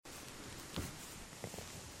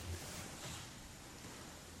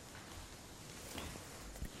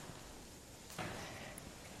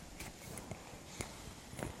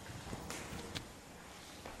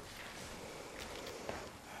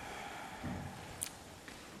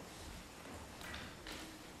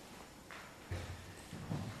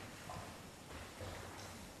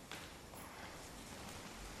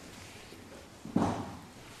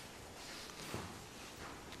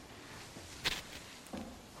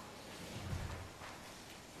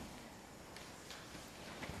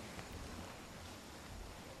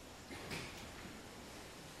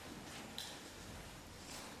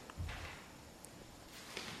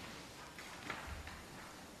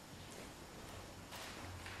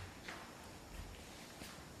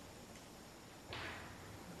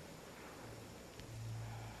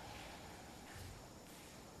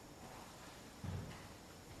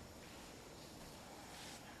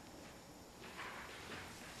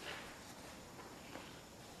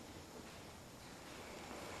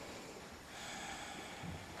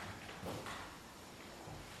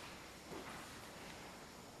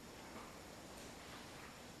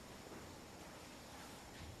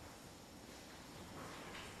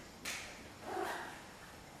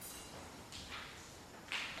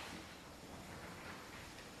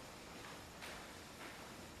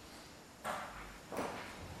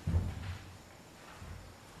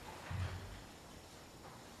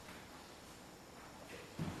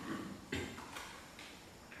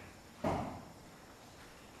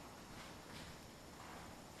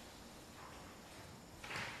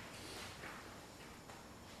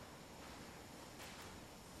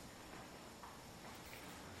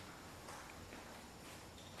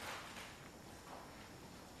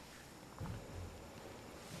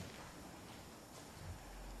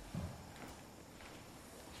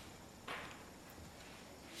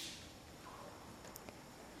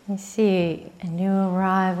You see a new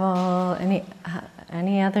arrival.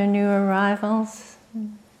 Any other new arrivals?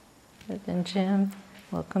 Other than Jim?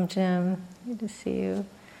 Welcome, Jim. Good to see you.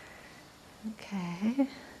 Okay.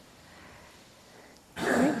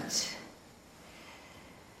 Great.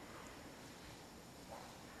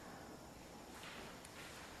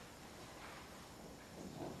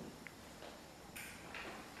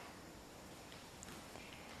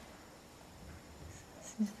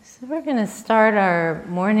 So we're going to start our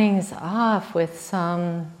mornings off with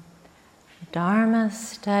some Dharma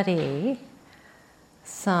study,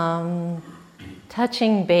 some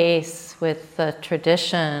touching base with the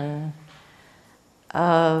tradition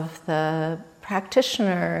of the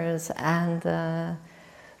practitioners and the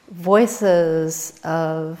voices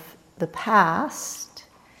of the past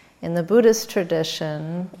in the Buddhist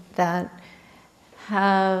tradition that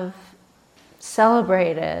have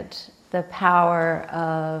celebrated the power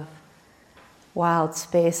of wild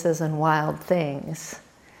spaces and wild things.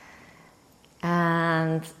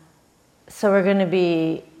 And so we're going to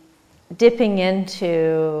be dipping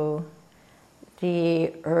into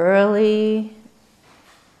the early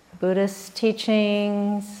Buddhist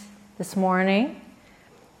teachings this morning,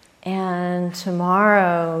 and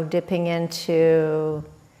tomorrow dipping into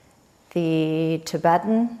the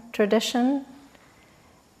Tibetan tradition,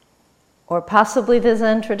 or possibly the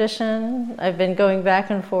Zen tradition. I've been going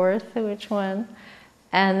back and forth to which one.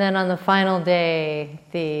 And then on the final day,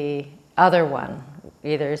 the other one,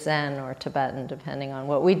 either Zen or Tibetan, depending on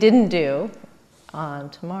what we didn't do on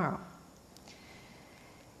tomorrow.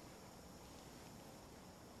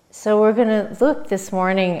 So we're going to look this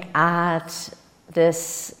morning at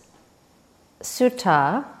this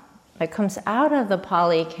sutta that comes out of the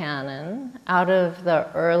Pali Canon, out of the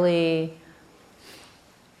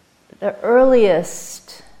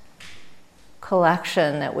earliest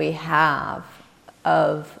collection that we have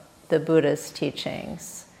of the Buddha's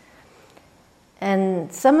teachings.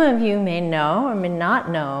 And some of you may know or may not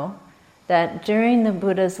know that during the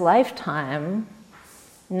Buddha's lifetime,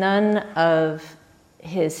 none of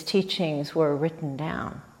his teachings were written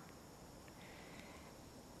down.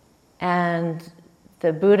 And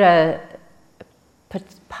the Buddha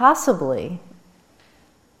possibly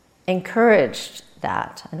encouraged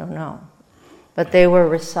that, I don't know. But they were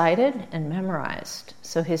recited and memorized.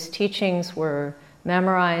 So his teachings were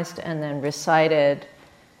memorized and then recited.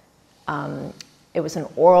 It was an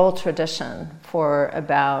oral tradition for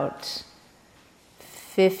about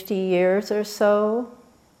 50 years or so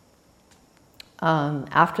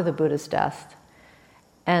after the Buddha's death.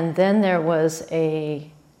 And then there was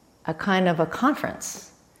a kind of a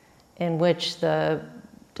conference in which the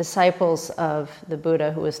disciples of the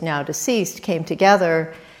Buddha, who is now deceased, came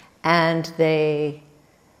together and they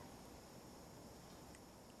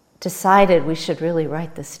decided we should really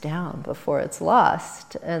write this down before it's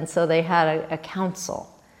lost. And so they had a council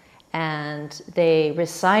and they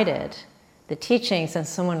recited the teachings and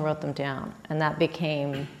someone wrote them down. And that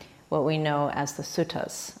became what we know as the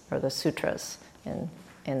suttas or the sutras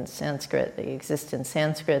in Sanskrit. They exist in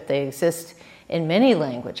Sanskrit. They exist in many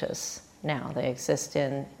languages. Now they exist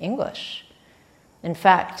in English. In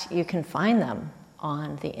fact, you can find them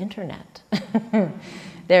on the internet.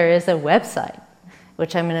 There is a website,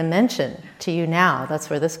 which I'm going to mention to you now. That's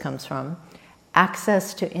where this comes from.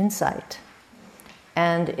 Access to Insight.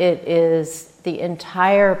 And it is the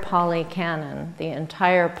entire Pali Canon, the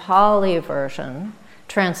entire Pali version,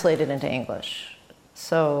 translated into English.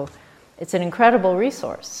 So it's an incredible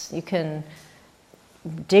resource. You can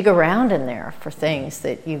dig around in there for things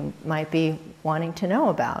that you might be wanting to know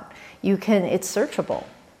about. It's searchable.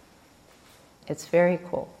 It's very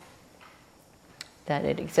cool that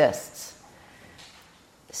it exists.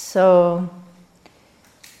 So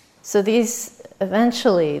these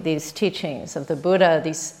teachings of the Buddha,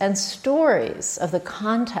 and stories of the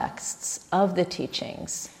contexts of the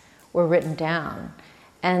teachings were written down.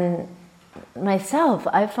 And myself,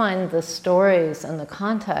 I find the stories and the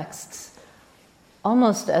contexts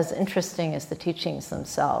almost as interesting as the teachings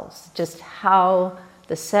themselves. Just how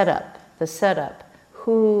the setup,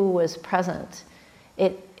 who was present.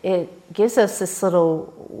 It gives us this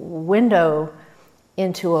little window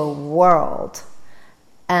into a world.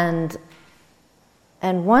 And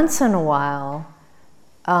once in a while,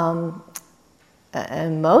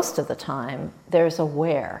 and most of the time, there's a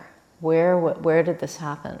where. Where did this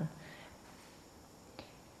happen?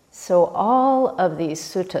 So all of these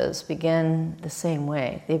suttas begin the same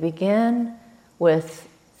way. They begin with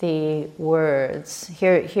the words.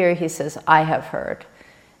 Here he says, I have heard.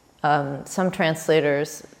 Some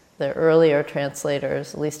translators, the earlier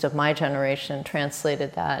translators, at least of my generation,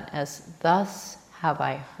 translated that as, thus have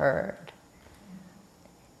I heard.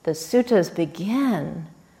 The suttas begin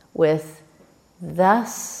with,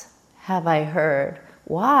 thus have I heard.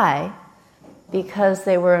 Why? Because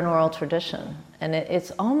they were an oral tradition. And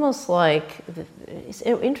it's almost like, it's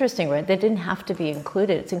interesting, right? They didn't have to be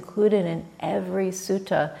included. It's included in every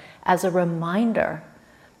sutta as a reminder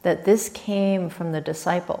that this came from the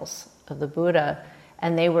disciples of the Buddha,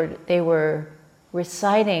 and they were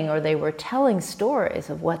reciting, or they were telling stories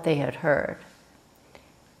of what they had heard,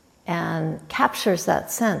 and captures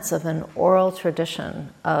that sense of an oral tradition,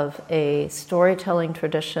 of a storytelling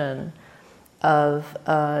tradition, of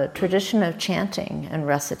a tradition of chanting and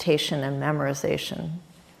recitation and memorization.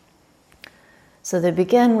 So they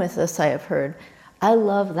begin with this, I have heard. I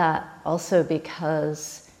love that also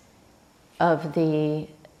because of the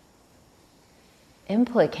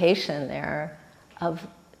implication there of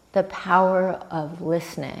the power of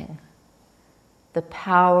listening, the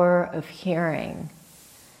power of hearing.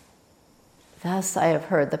 Thus I have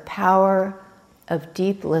heard, the power of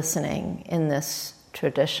deep listening in this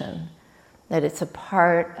tradition, that it's a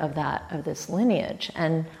part of this lineage.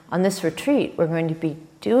 And on this retreat, we're going to be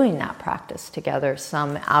doing that practice together.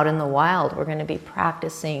 Some out in the wild, we're going to be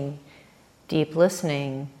practicing deep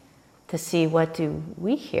listening to see, what do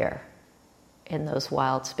we hear in those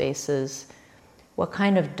wild spaces? What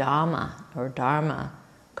kind of Dhamma or Dharma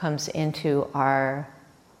comes into our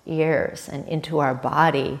ears and into our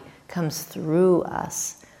body, comes through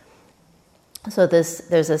us? So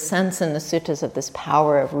there's a sense in the suttas of this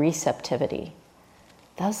power of receptivity.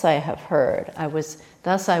 Thus I have heard.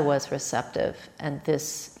 Thus I was receptive, and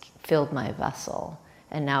this filled my vessel,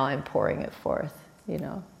 and now I'm pouring it forth.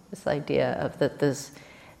 This idea of that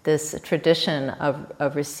this tradition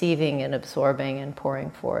of receiving and absorbing and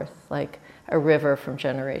pouring forth, like a river from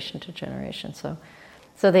generation to generation. So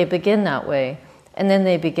they begin that way, and then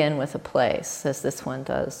they begin with a place, as this one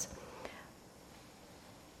does.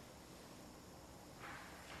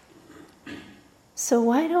 So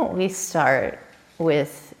why don't we start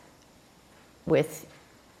with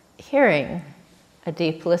hearing a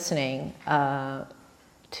deep listening to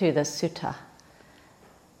the sutta.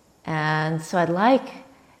 And so I'd like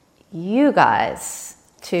you guys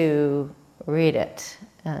to read it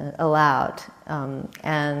aloud,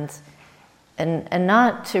 and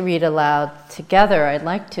not to read aloud together. I'd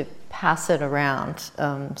like to pass it around.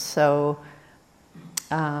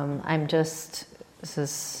 This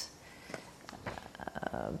is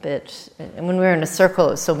a bit, and when we were in a circle,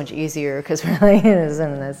 it was so much easier because we're like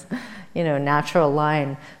in this, natural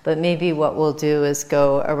line. But maybe what we'll do is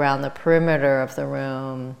go around the perimeter of the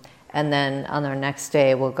room, and then on our next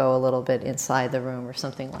day, we'll go a little bit inside the room or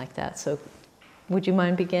something like that. So would you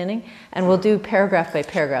mind beginning? And we'll do paragraph by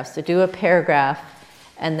paragraph. So do a paragraph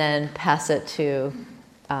and then pass it to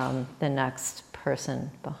the next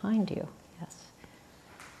person behind you. Yes.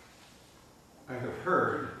 I have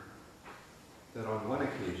heard that on one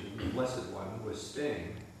occasion, the Blessed One was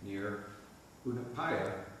staying near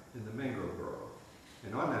Unapaya in the mangrove grove.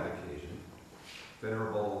 And on that occasion,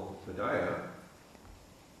 Venerable Buddha,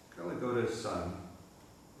 Kalagoda's son,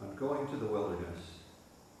 on going to the wilderness,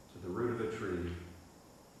 to the root of a tree,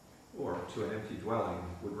 or to an empty dwelling,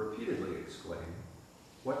 would repeatedly exclaim,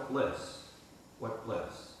 "What bliss! What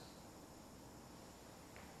bliss!"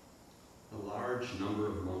 A large number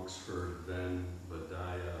of monks heard then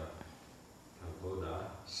Buddha Buddha's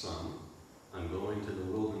son, on going to the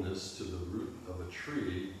wilderness to the root of a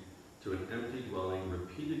tree, to an empty dwelling,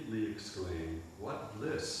 repeatedly exclaim, "What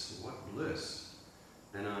bliss! What bliss!"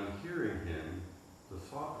 And on hearing him, the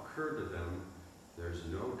thought occurred to them, there's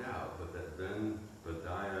no doubt but that then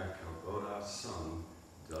Buddha Buddha's son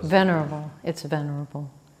doesn't... Venerable. It's venerable.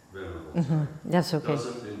 Venerable, Mm-hmm. sorry. That's okay.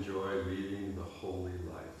 Doesn't enjoy leading the holy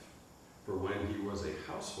life. For when he was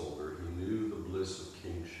a householder, he knew the bliss of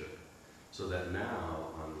kingship. So that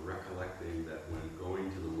now, on recollecting that when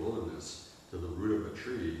going to the wilderness, to the root of a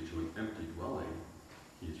tree, to an empty dwelling,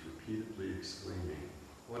 he's repeatedly exclaiming,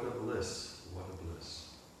 "What a bliss, what a bliss."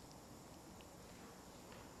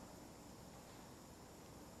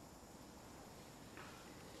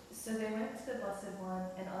 So they went to the Blessed One,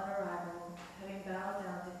 and on arrival, having bowed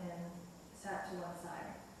down to him, sat to one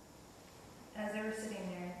side. As they were sitting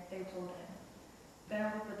there, they told him,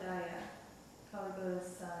 "Venerable Buddha, Kalagoda's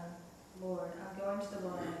son, Lord, on going to the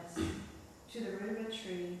wilderness, to the root of a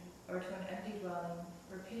tree, or to an empty dwelling,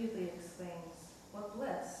 repeatedly exclaims, 'What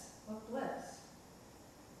bliss! What bliss!'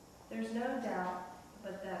 There's no doubt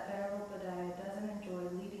but that Venerable Buddha doesn't enjoy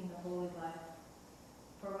leading the holy life.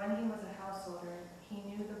 For when he was a householder, he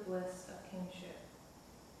knew the bliss of kingship.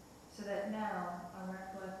 So that now, on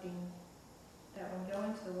recollecting that when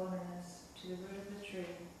going to the wilderness, to the root of the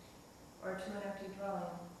tree, or to an empty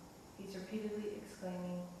dwelling, he's repeatedly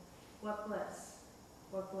exclaiming, "What bliss!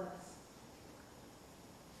 What bliss!"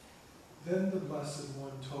 Then the Blessed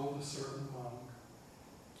One told a certain monk,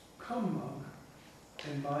 "Come, monk,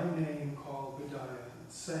 and my name call Buddhist,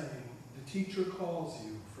 saying, the teacher calls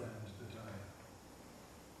you, friend Buddhist."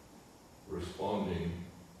 Responding,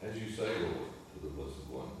 "As you say, Lord," to the Blessed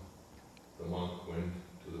One, the monk went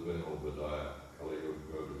to the Venerable Buddhist,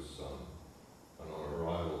 Kali-Yuga's son, and on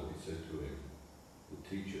arrival he said to him, "The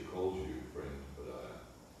teacher calls you, friend Buddhist."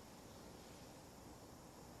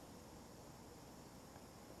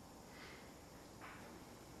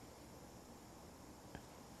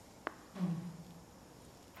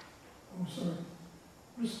 Sorry.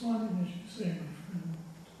 Responding, as you say, my friend,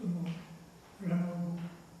 to the most venerable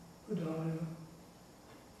Buddhist,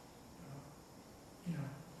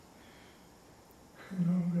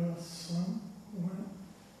 Kanunga's son, went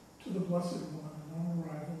to the Blessed One, and on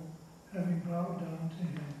arrival, having bowed down to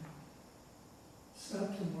him,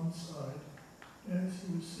 sat to one side. As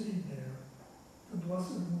he was sitting there, the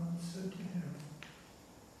Blessed One said to him,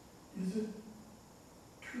 "Is it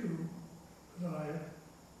true, Buddhist,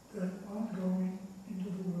 that on going into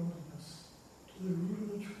the wilderness, to the root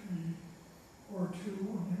of the tree, or to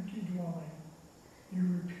an empty dwelling,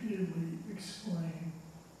 you repeatedly exclaim,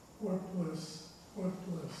 'What bliss, what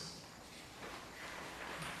bliss'?"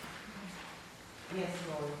 Yes,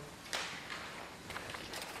 Lord.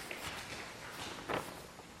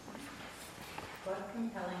 What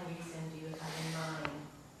compelling reason do you have in mind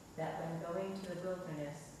that when going to the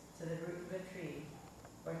wilderness, to the root of a tree,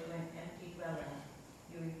 or to an empty dwelling,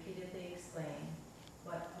 you repeatedly exclaim,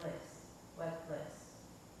 'What bliss, what bliss'?"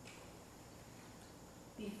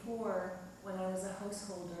 Before, when I was a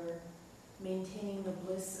householder, maintaining the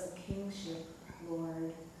bliss of kingship,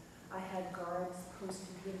 Lord, I had guards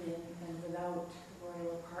posted within and without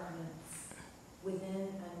royal apartments, within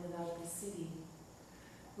and without the city,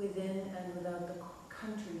 within and without the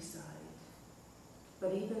countryside.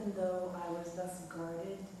 But even though I was thus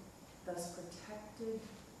guarded, thus protected,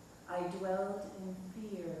 I dwelled in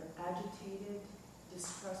fear, agitated,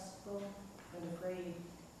 distrustful, and afraid.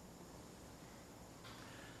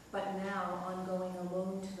 But now, on going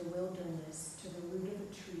alone to the wilderness, to the root of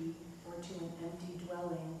a tree, or to an empty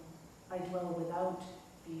dwelling, I dwell without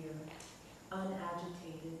fear,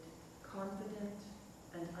 unagitated, confident,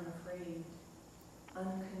 and unafraid,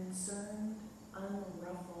 unconcerned,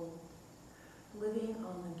 unruffled, living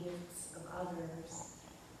on the gifts of others,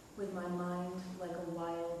 with my mind like a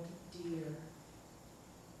wild deer.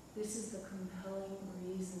 This is the compelling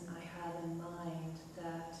reason I have in mind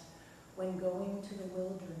that when going to the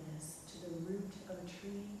wilderness, to the root of a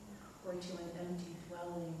tree, or to an empty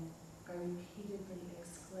dwelling, I repeatedly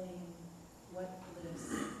exclaim, "What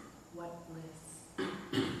bliss, what bliss."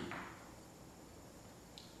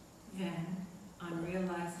 Then, on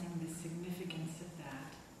realizing the significance of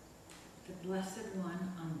that, the Blessed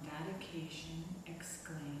One on that occasion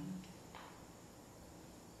exclaimed,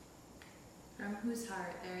 "From whose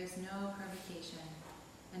heart there is no provocation,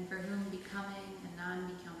 and for whom becoming and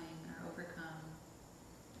non-becoming are overcome.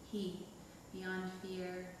 He, beyond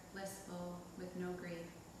fear, blissful, with no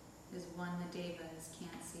grief, is one the devas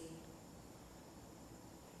can't see."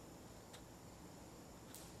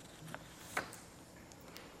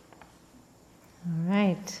 All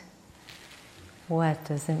right. What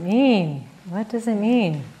does it mean? What does it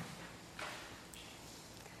mean?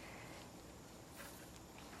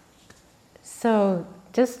 So,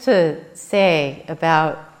 just to say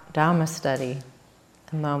about Dhamma study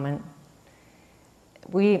a moment,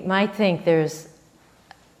 we might think there's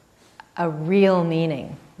a real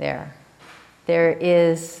meaning there. There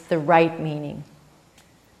is the right meaning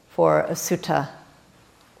for a sutta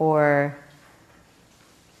or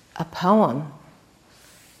a poem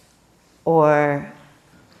or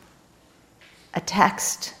a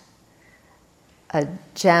text, a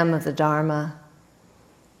gem of the Dharma.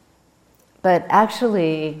 But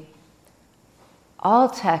actually, all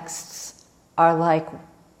texts are like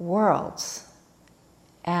worlds,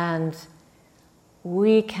 and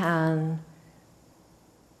we can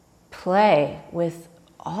play with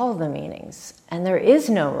all the meanings, and there is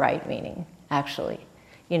no right meaning, actually.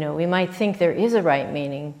 You know, we might think there is a right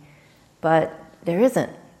meaning, but there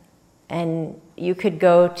isn't. And you could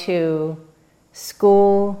go to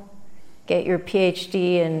school, get your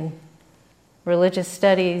PhD in religious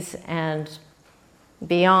studies and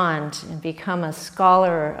beyond, and become a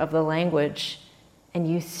scholar of the language, and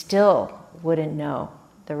you still wouldn't know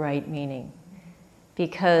the right meaning.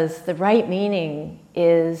 Because the right meaning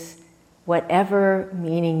is whatever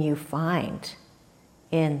meaning you find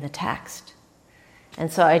in the text.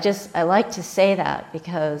 And so I like to say that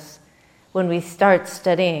because when we start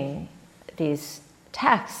studying these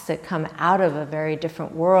texts that come out of a very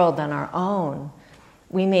different world than our own,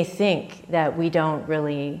 we may think that we don't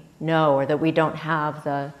really know, or that we don't have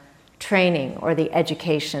the training or the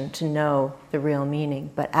education to know the real meaning.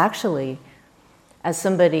 But actually, as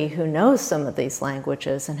somebody who knows some of these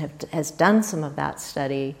languages and has done some of that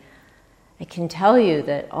study, I can tell you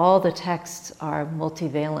that all the texts are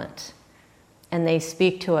multivalent, and they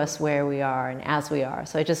speak to us where we are and as we are.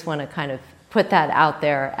 So I just want to kind of put that out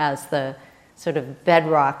there as the sort of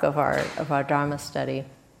bedrock of our Dharma study.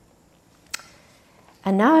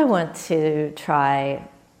 And now I want to try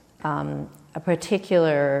a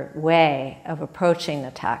particular way of approaching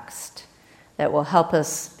the text that will help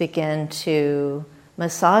us begin to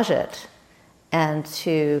massage it and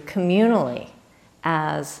to communally,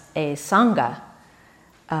 as a sangha,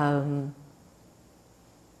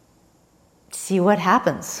 see what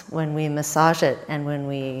happens when we massage it and when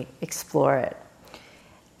we explore it.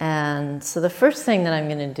 And so the first thing that I'm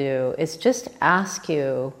going to do is just ask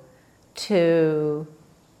you to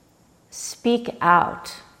speak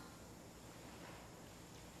out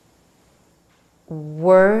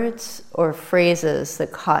words or phrases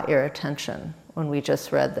that caught your attention when we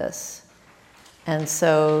just read this. And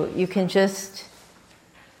so you can just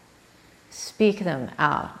speak them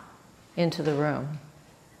out into the room.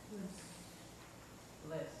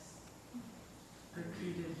 Bliss.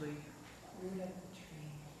 Repeatedly. Root of the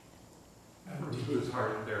tree. From whose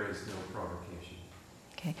heart there is no provocation.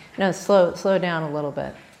 Okay. No, slow down a little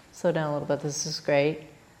bit. Slow down a little bit. This is great.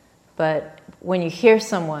 But when you hear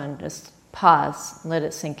someone, just pause, let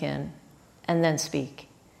it sink in, and then speak.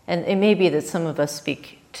 And it may be that some of us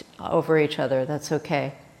speak over each other. That's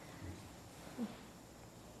okay.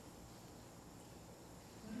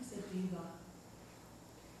 What is a deva?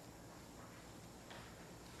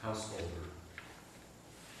 Householder.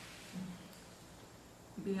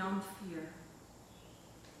 Beyond fear.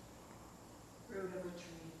 Root of a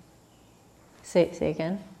tree. Say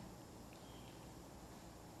again.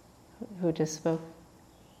 Who just spoke?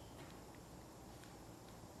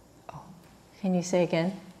 Oh, can you say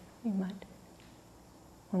again? You might.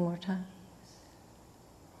 One more time.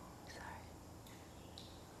 Sorry.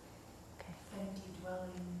 Okay. Empty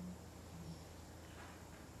dwelling.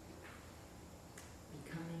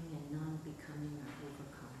 Becoming and non-becoming are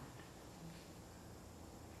overcome.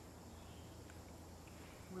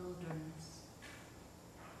 Wilderness.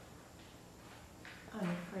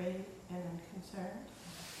 Unafraid and unconcerned.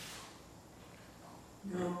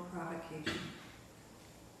 No provocation.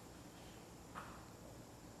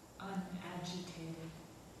 Unagitated.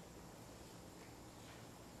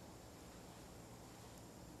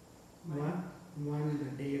 One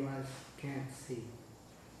the devas can't see.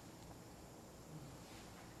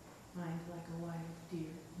 Mind like a wild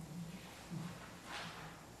deer.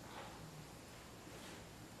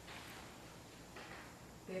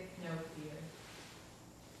 With no fear.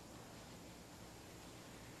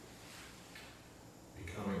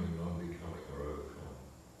 Becoming and non-becoming are overcome.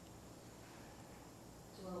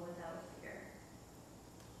 Dwell without fear.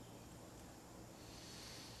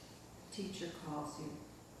 Teacher calls you.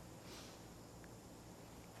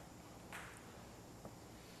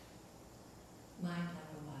 Mind like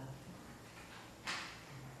a wild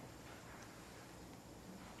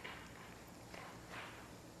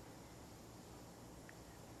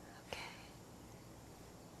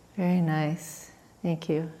Very nice. Thank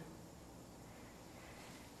you.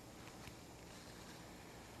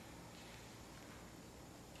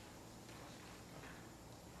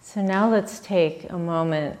 So now let's take a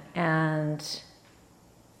moment and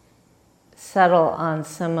settle on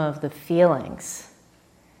some of the feelings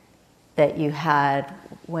that you had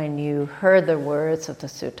when you heard the words of the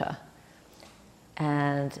sutta.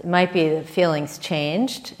 And it might be that feelings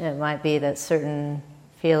changed. It might be that certain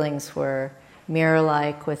feelings were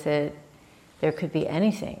mirror-like with it. There could be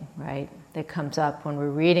anything, right, that comes up when we're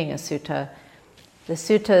reading a sutta. The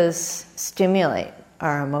suttas stimulate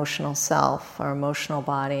our emotional self, our emotional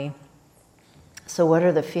body. So what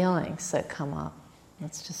are the feelings that come up?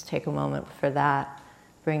 Let's just take a moment for that.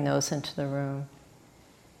 Bring those into the room.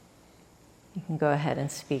 You can go ahead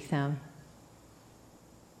and speak them.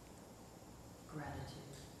 gratitude.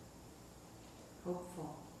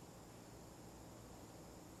 Hopeful.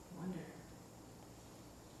 Wonder.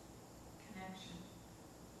 Connection.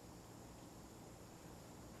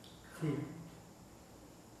 fear.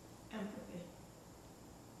 Empathy.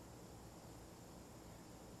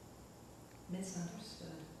 Misunderstood.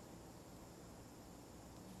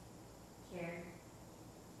 Care.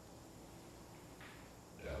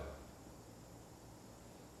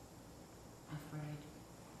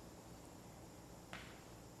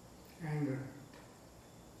 Anger.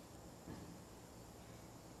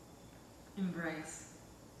 Embrace.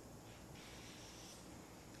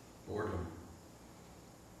 Boredom.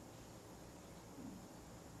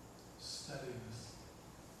 Steadiness.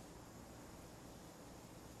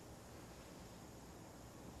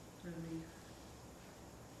 Relief.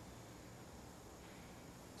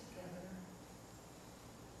 Together.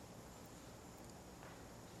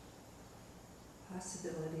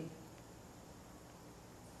 Possibility.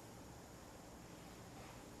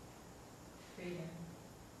 Freedom.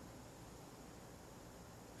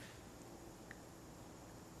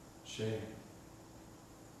 Shame.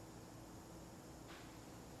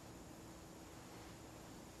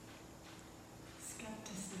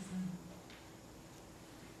 Skepticism.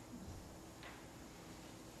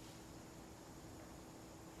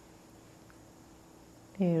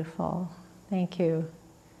 Beautiful. Thank you.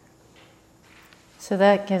 So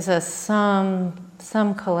that gives us some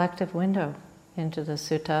collective window into the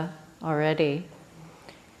sutta already,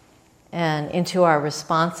 and into our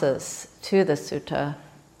responses to the sutta.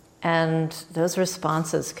 And those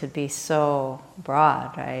responses could be so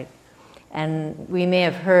broad, right? And we may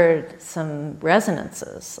have heard some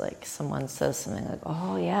resonances, like someone says something like,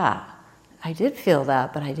 oh yeah, I did feel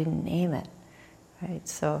that, but I didn't name it, right?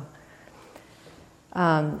 So,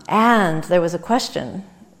 and there was a question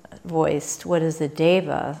voiced, what is the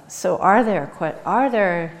deva? So are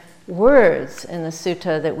there words in the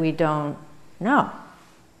sutta that we don't know,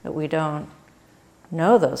 that we don't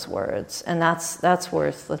know those words? And that's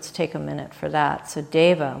worth, let's take a minute for that. So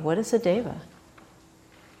deva, what is a deva?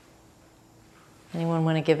 Anyone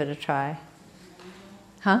want to give it a try?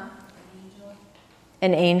 Huh?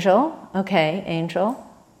 An angel? Okay, angel.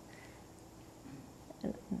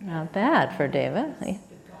 Not bad for deva. The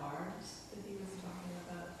guards that he was talking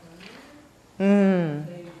about earlier,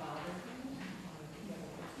 they bothered him and wanted to get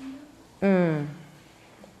away from him.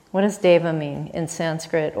 What does deva mean in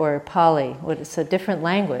Sanskrit or Pali? It's a different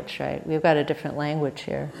language, right? We've got a different language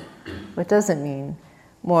here. What does it mean,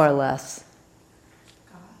 more or less?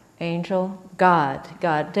 Angel, God.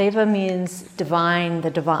 Deva means divine,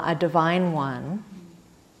 a divine one.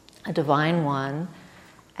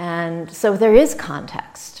 And so there is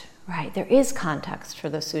context, right? There is context for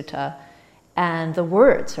the sutta. And the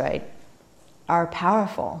words, right, are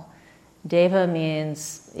powerful. Deva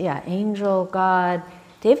means, angel, God.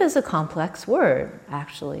 Deva is a complex word,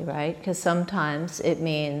 actually, right? Because sometimes it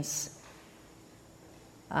means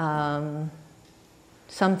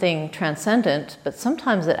something transcendent, but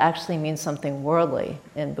sometimes it actually means something worldly.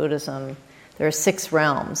 In Buddhism, there are 6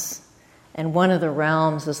 realms, and one of the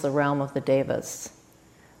realms is the realm of the devas.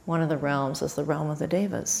 One of the realms is the realm of the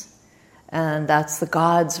devas. And that's the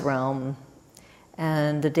God's realm.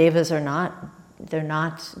 And the devas they're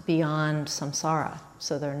not beyond samsara,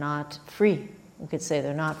 so they're not free. We could say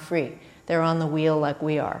they're not free. They're on the wheel like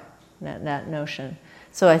we are, that notion.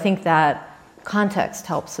 So I think that context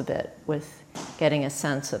helps a bit with getting a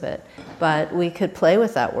sense of it. But we could play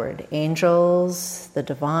with that word. Angels, the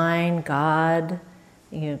divine, God.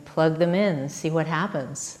 You plug them in, see what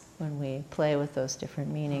happens when we play with those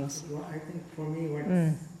different meanings. Well, I think for me,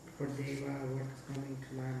 for deva, what's coming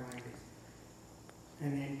to my mind is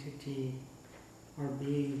an entity or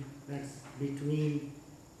being that's between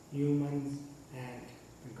humans and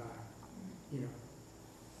God.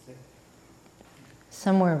 So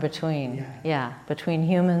Somewhere between, between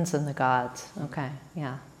humans and the gods. Okay,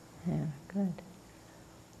 yeah, good.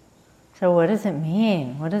 So what does it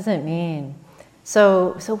mean? So what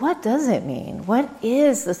does it mean? What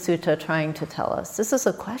is the sutta trying to tell us? This is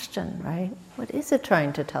a question, right? What is it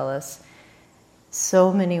trying to tell us?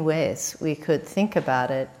 So many ways we could think about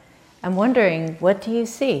it. I'm wondering, what do you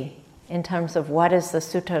see in terms of what is the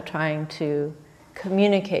sutta trying to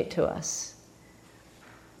communicate to us?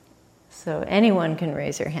 So anyone can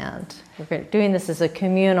raise your hand. We're doing this as a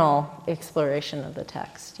communal exploration of the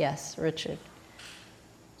text. Yes, Richard.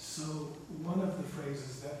 So one of the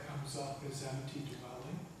phrases that comes up is empty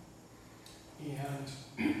dwelling. And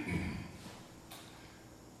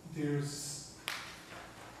there's,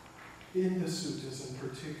 in the suttas, and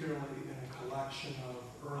particularly in a collection of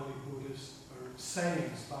early Buddhist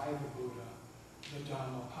sayings by the Buddha, the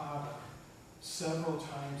Dhammapada, several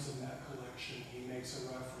times in that collection he makes a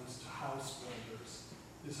reference to house builders,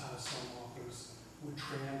 is how some authors would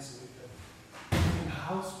translate it. And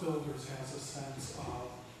house builders has a sense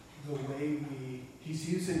of the way he's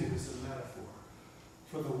using it as a metaphor,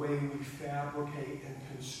 for the way we fabricate and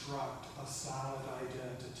construct a solid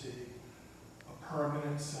identity, a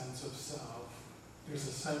permanent sense of self. There's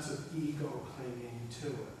a sense of ego clinging to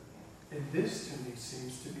it. And this, to me,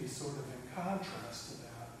 seems to be sort of in contrast to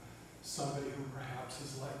that, somebody who perhaps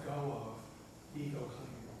has let go of ego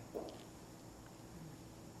clinging.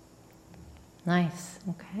 Nice.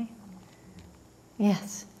 Okay.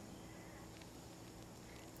 Yes.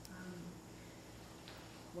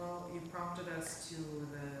 Well, you prompted us to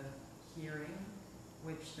the hearing,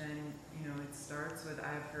 which then, it starts with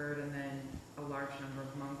I've heard and then a large number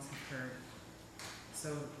of monks have heard.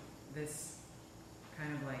 So this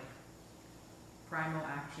kind of like primal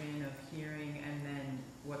action of hearing and then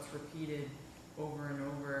what's repeated over and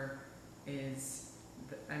over is,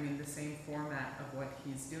 the same format of what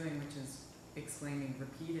he's doing, which is exclaiming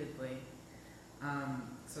repeatedly.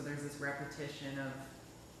 So there's this repetition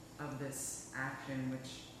of this action,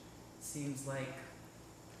 which seems like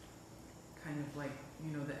kind of like,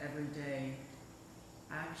 the everyday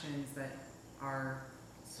actions that are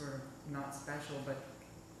sort of not special, but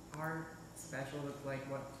are special with like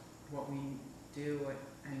what we do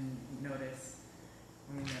and notice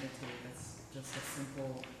when we meditate. That's just a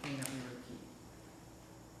simple thing that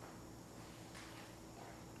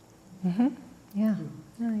we repeat. Yeah.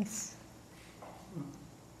 Nice.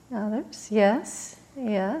 Others? Yes.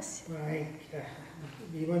 Yes.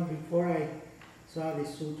 Even before I saw the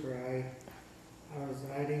sutra, I was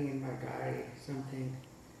writing in my diary something.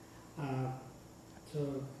 So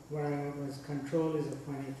what I was, control is a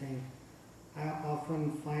funny thing. I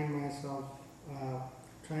often find myself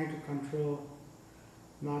trying to control,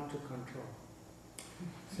 not to control.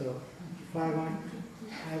 So if I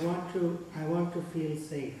want to feel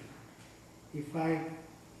safe. If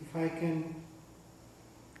I can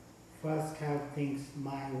first have things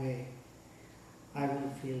my way, I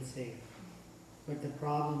will feel safe. But the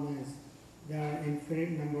problem is there are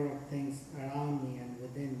infinite number of things around me and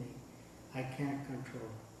within me I can't control.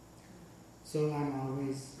 So I'm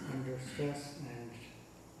always under stress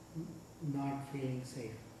and not feeling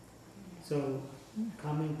safe. So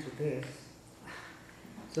coming to this,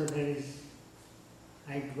 so there is,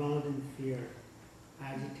 I dwelled in fear,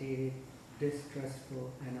 agitated,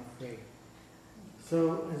 distressful, and afraid.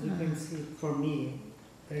 So as you can see, for me,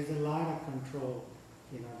 there's a lot of control,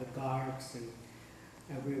 the guards and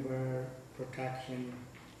everywhere, protection,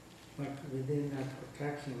 but within that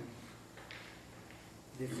protection,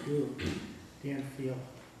 this group didn't feel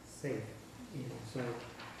safe. So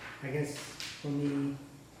I guess for me,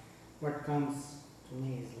 what comes to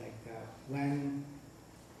me is like when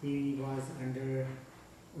he was under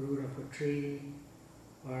the root of a tree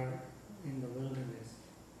or in the wilderness,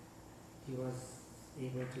 he was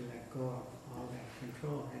able to let go of all that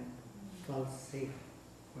control and felt safe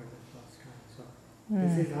for the first time. So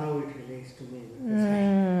this is how it relates to me, because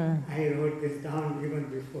I wrote this down even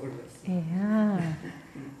before this. Yeah.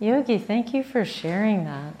 Yogi, thank you for sharing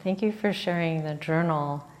that. Thank you for sharing the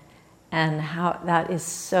journal and how that is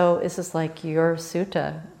so, this is like your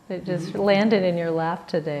sutta. It just landed in your lap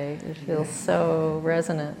today. It feels so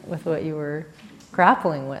resonant with what you were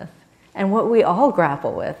grappling with and what we all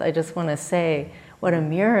grapple with. I just want to say what a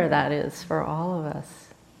mirror that is for all of us.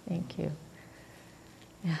 Thank you.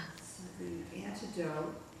 Yeah. So the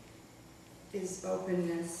antidote is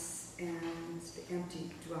openness and the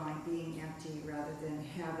empty dwelling, being empty rather than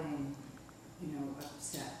having, a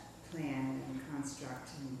set plan and construct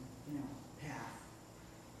and, path.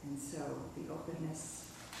 And so the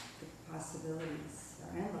openness, the possibilities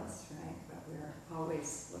are endless, right? But we're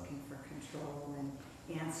always looking for control and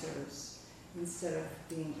answers instead of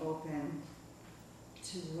being open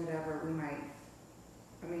to whatever we might.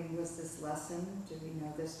 Was this lesson? Did we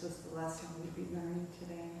know this was the lesson we'd be learning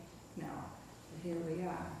today? No, but here we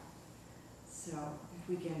are. So if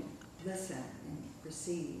we can listen and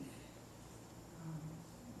receive,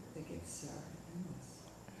 the gifts are endless.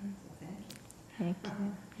 So thank you. Thank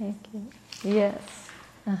you. Thank you. Yes.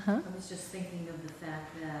 I was just thinking of the fact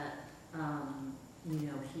that,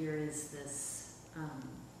 here is this,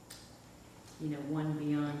 one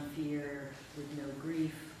beyond fear with no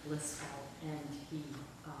grief, blissful, and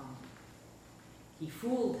he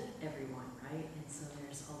fooled everyone, right? And so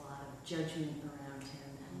there's a lot of judgment around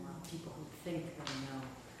him and a lot of people who think they know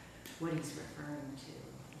what he's referring to.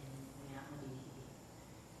 In reality,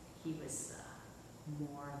 he was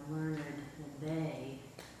more learned than they.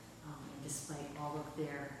 And despite all of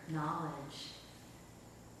their knowledge,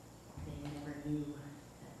 they never knew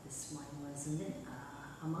that this one was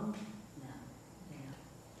among them.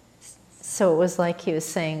 So it was like he was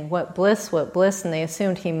saying, what bliss, and they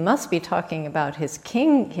assumed he must be talking about his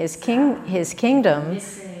kingdom.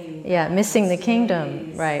 Missing the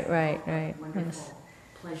kingdom. Right. Wonderful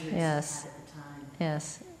pleasures yes. At the time.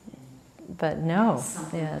 Yes. But no.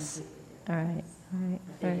 Yes. All right.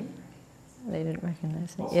 They They didn't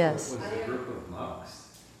recognize it. Also, Yes. it was a group of monks.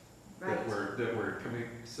 Right. that were coming.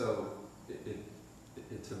 So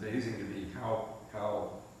it's amazing to me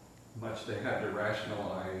how much they had to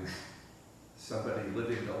rationalize somebody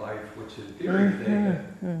living the life which in theory they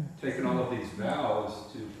had taken all of these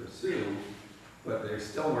vows to pursue, but they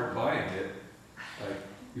still weren't buying it. Like,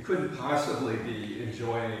 you couldn't possibly be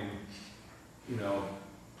enjoying,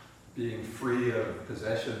 being free of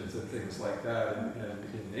possessions and things like that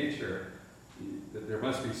in nature. There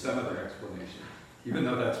must be some other explanation, even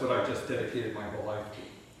though that's what I just dedicated my whole life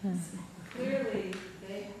to. Clearly,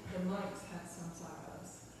 the monks had some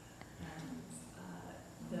sorrows, and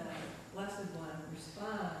the Blessed One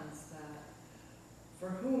responds that for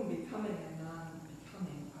whom becoming and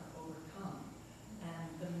non-becoming are overcome, and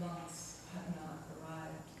the monks have not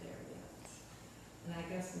arrived there yet. And I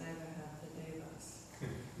guess neither have the devas.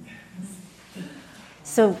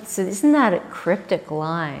 So isn't that a cryptic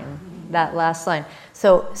line, that last line?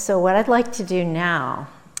 So what I'd like to do now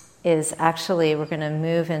is actually we're going to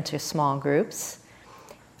move into small groups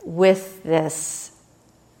with this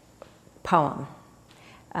poem.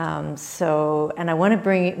 And I want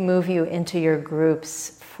to move you into your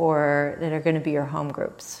groups that are going to be your home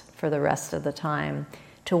groups for the rest of the time,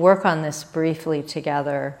 to work on this briefly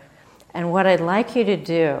together. And what I'd like you to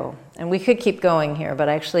do, and we could keep going here, but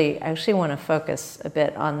I actually want to focus a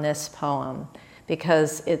bit on this poem,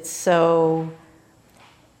 because it's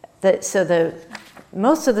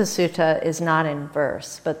most of the sutta is not in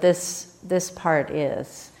verse, but this part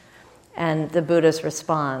is, and the Buddha's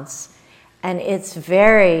response. And it's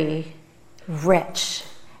very rich,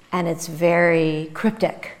 and it's very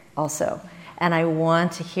cryptic also. And I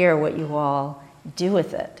want to hear what you all do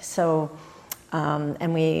with it. So,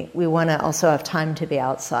 and we want to also have time to be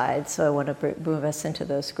outside, so I want to move us into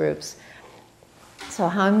those groups. So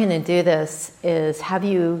how I'm going to do this is have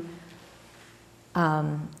you,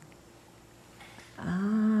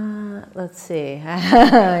 let's see,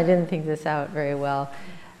 I didn't think this out very well.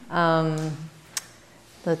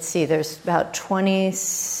 Let's see, there's about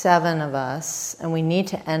 27 of us, and we need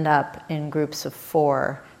to end up in groups of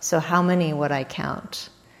 4. So how many would I count?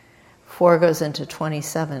 4 goes into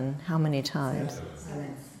 27. How many times?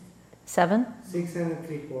 7? 6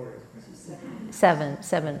 3/4.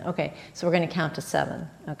 7. Okay, so we're going to count to 7.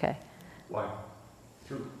 Okay. 1,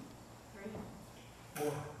 2, 3,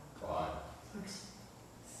 4, 5, 6,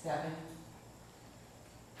 7.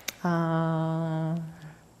 1,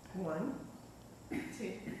 2,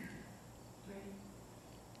 3,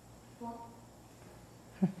 4,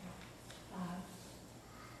 5,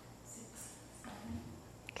 6, 7.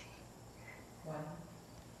 1,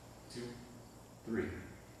 2, 3,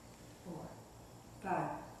 4, 5.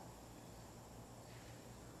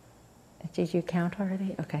 Did you count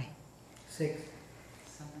already? Okay. 6.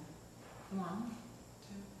 7. 1,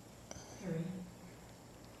 2,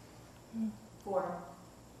 3, 4.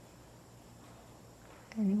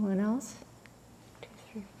 Anyone else? 2,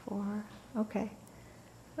 3, 4. Okay.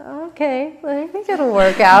 Okay, well, I think it'll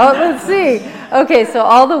work out. Let's see. Okay, so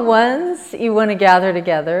all the 1s you want to gather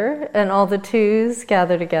together, and all the 2s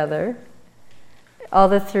gather together. All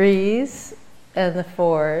the 3s and the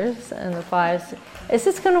 4s and the 5s. Is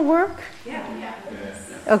this going to work? Yeah.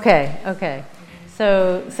 Okay.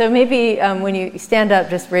 So maybe when you stand up,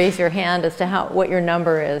 just raise your hand as to what your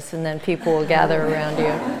number is, and then people will gather around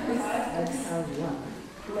you.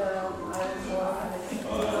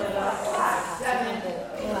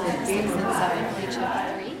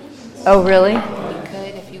 Oh, really? You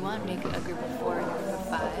could, if you want, make a group of 4 and a group of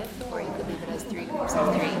 5, or you could leave it as 3 groups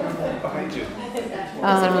of 3.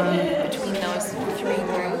 Between those 3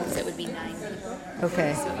 groups, it would be 9 people.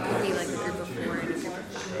 Okay. So it could be like a group of 4 and a group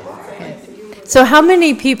of 5. Okay. So how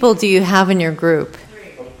many people do you have in your group?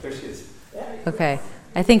 There she is. Okay.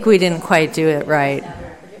 I think we didn't quite do it right.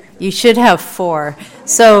 You should have 4.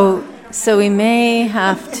 So we may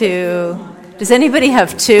have to... Does anybody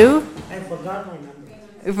have 2? I forgot my number.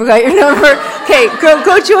 You forgot your number? Okay,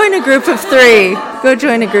 go join a group of 3. Go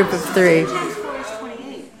join a group of 3.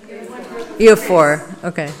 You have 4.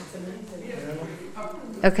 Okay.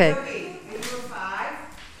 Okay.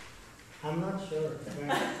 I'm not sure.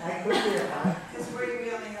 I could be a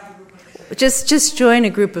 5. Just join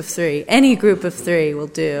a group of 3. Any group of 3 will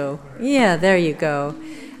do. Yeah, there you go.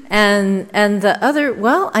 And the other,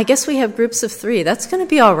 well, I guess we have groups of 3. That's going to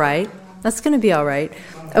be all right.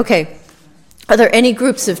 Okay. Are there any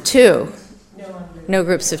groups of 2? No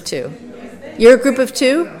groups of 2. You're a group of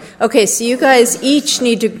 2? Okay, so you guys each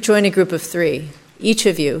need to join a group of 3. Each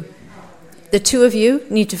of you. The 2 of you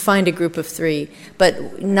need to find a group of 3,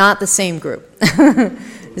 but not the same group.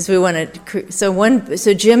 Because we want to.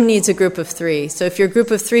 So Jim needs a group of 3. So if you're a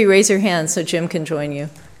group of 3, raise your hand so Jim can join you.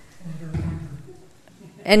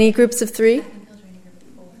 Any groups of 3?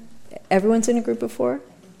 Everyone's in a group of 4?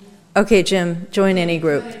 Okay, Jim, join any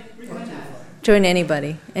group. Join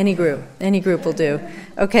anybody, any group. Any group will do.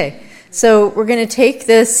 Okay, so we're going to take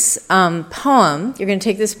this poem. You're going to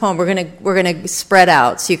take this poem. We're going to spread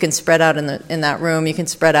out. So you can spread out in that room. You can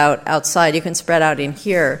spread out outside. You can spread out in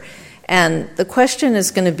here. And the question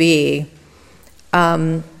is going to be,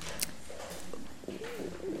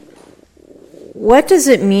 what does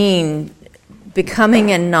it mean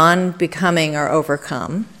becoming and non-becoming are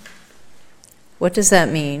overcome? What does that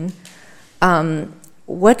mean?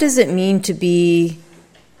 What does it mean to be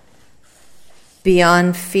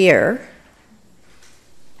beyond fear?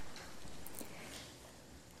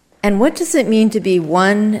 And what does it mean to be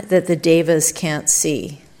one that the devas can't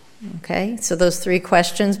see? Okay, so those 3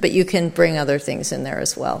 questions, but you can bring other things in there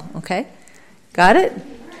as well. Okay, got it?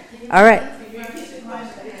 All right.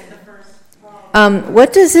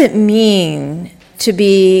 What does it mean to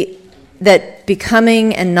be that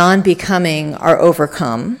becoming and non-becoming are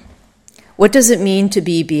overcome? What does it mean to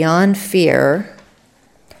be beyond fear?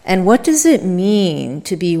 And what does it mean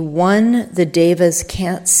to be one the devas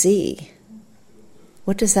can't see?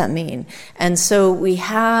 What does that mean? And so you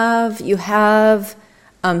have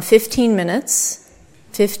 15 minutes,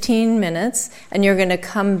 and you're going to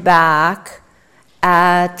come back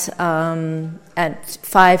at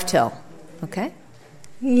 5 till. Okay?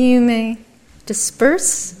 You may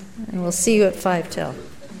disperse, and we'll see you at 5 till.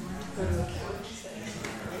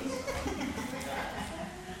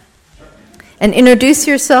 And introduce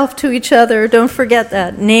yourself to each other. Don't forget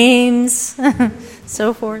that. Names,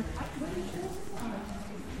 so forth.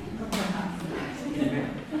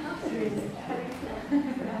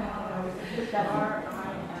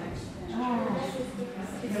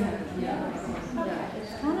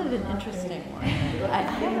 Kind of an interesting one. I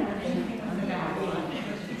haven't.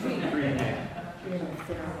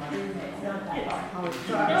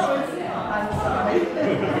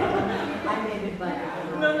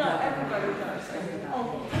 No, everybody does.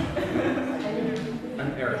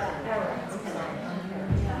 I'm Eric.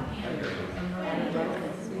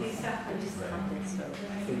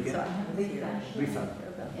 Lisa.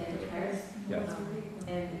 Yeah.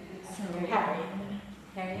 And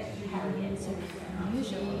Harriet.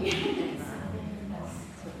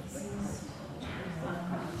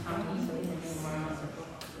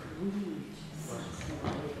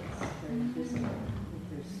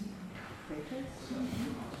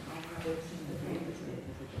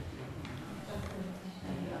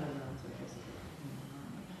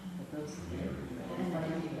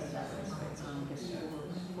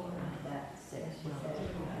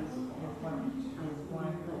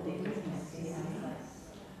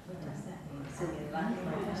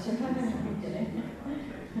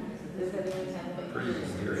 Pretty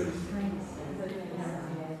mysterious.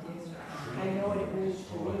 I know what it means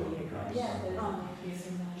to me. Yeah,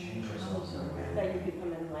 that you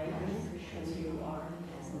become enlightened and you are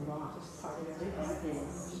lost part of everything.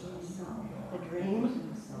 The dream.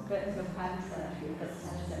 But how does that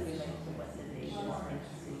relate to what the devas can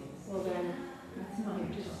see? Well then,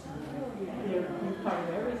 you're part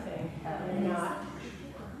of everything. You're not.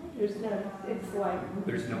 There's no. It's like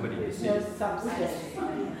There's nobody to see. no substance.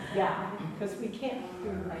 Yeah, because we can't.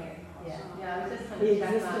 Yeah, I was just The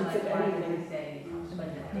trying to check on existence of why anything. they say what the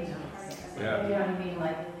devas can't see. Yeah. You know what I mean?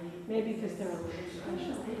 Like, Maybe because they're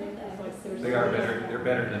special. Like there's They are better. They're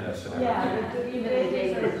better than us. In Yeah, everything.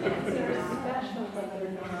 they're special, but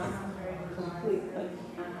they're not complete. Like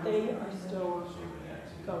they are still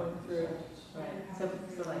going through. right. So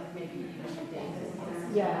like maybe even the devas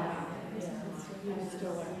can't see. Yeah. You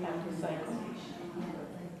still have to cycle.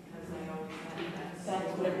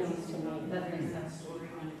 That's what it means to me. That makes sense.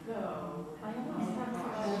 I almost have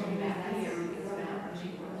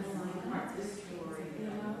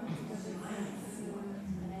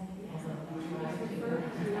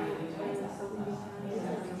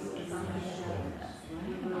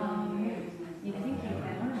You think you can?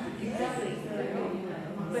 Exactly.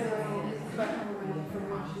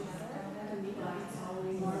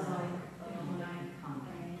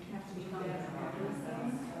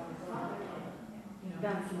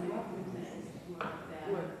 That's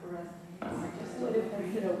what if I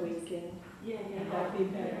could awaken? Yeah, that'd be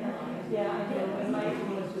better. Yeah, I know. And my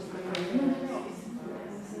was just like,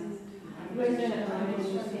 wait a minute, I don't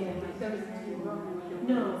understand.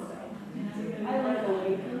 No, I like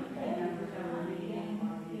awaken.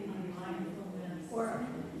 Or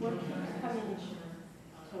what keeps coming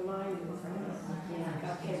to mind is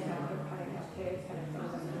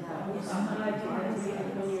I like to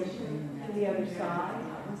when you're to the other side.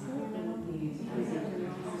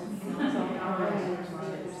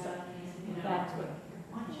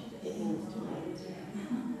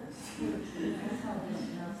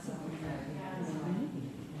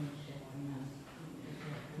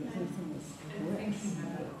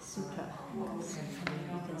 You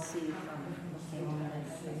can see from looking at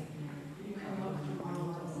this.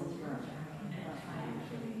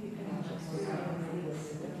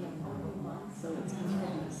 So it's kind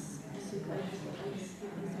of this super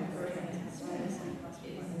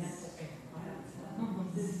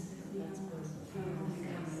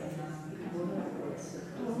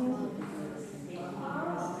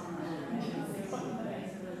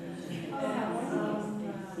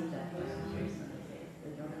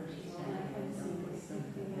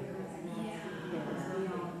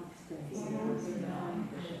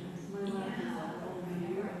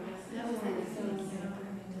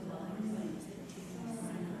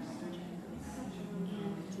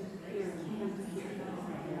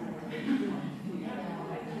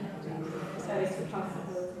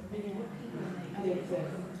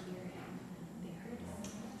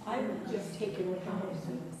I've just taken with the whole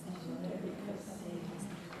Sutta because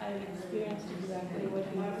I've experienced exactly what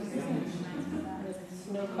he was saying. The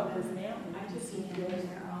snow-covered mountain, I just feel the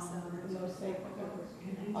most sacred.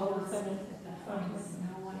 All of a sudden,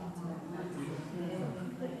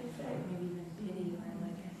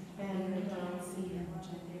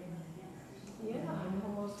 yeah, I'm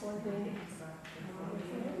almost wondering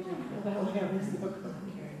about having snow-covered.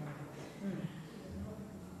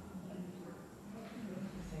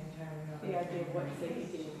 The idea of what they do is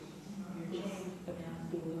being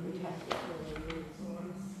protected.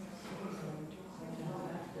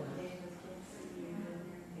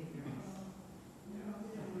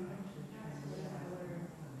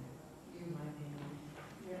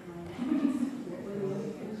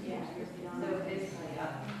 So basically,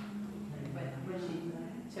 what she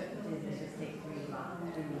did is just take three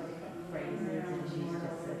phrases and she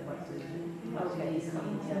just said what to these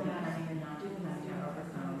things are becoming and not becoming or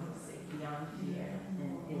overcome beyond fear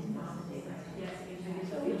and is positive.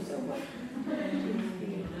 So what is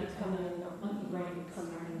becoming right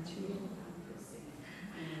coming to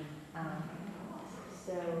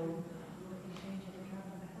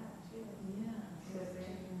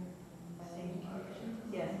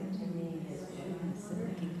yes, and to me is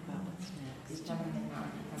thinking about what's next. Becoming and not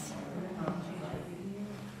becoming like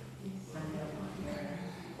I'm no longer,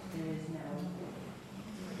 there is no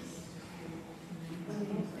I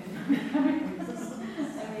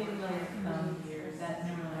mean, like, that's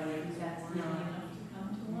not,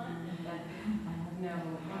 that I have no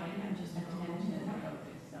attention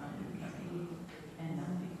focused on becoming and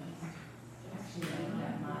not becoming. Actually,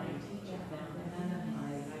 that my none of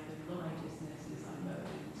my consciousness is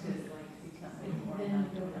devoted to like becoming more not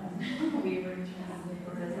we were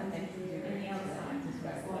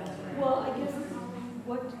well, I guess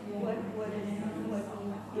what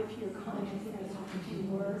if your consciousness, if you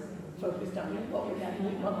were focused on it, what would that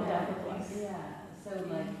mean? What would that look like? Yeah, so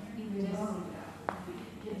like,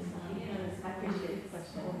 I appreciate the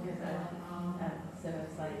question because so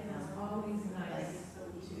it's like,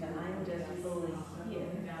 that I'm just fully here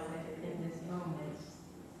in this moment,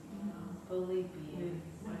 fully being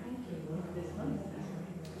this moment.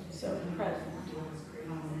 So present.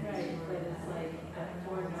 Right, but it's like that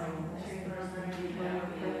foregoing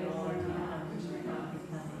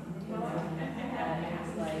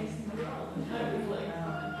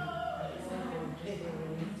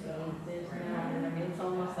it's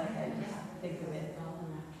almost like I just think of it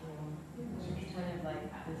kind of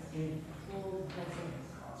like this full presence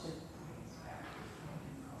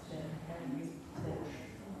to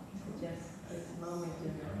just this moment.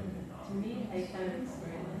 To me, I kind of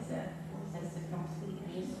experience that as the complete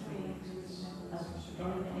mystery of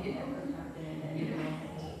anything that ever happened in any moment.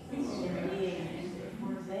 And being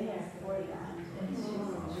there for that.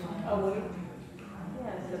 Oh, wait.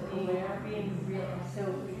 Yeah, so being real, so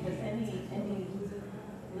because any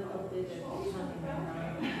little bit of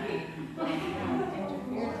becoming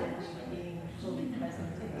interferes in being fully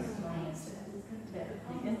present in this moment, the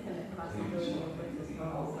infinite possibility of what this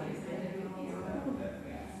moment like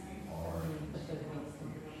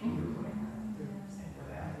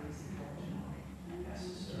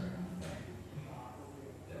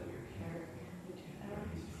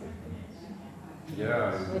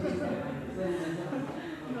Yeah. Would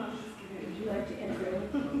you like to enter?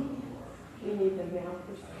 We need the now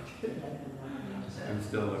perspective. I'm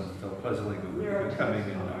still puzzling over becoming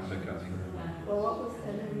and not becoming. Well, what was the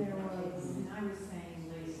other was? I was saying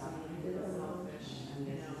like selfish,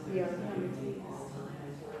 We are coming to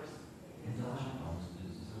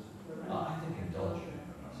I think indulgent.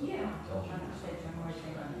 yeah. Indulgent.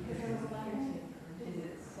 Is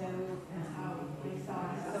it so how we saw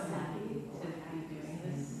so happy to be doing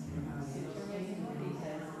this situation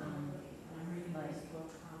because like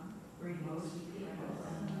remote people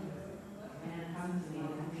and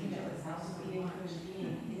being a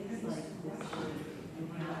human being is like this sort of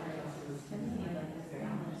inhabitants, to me, like this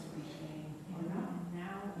balance between,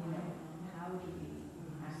 how do we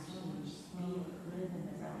actually live in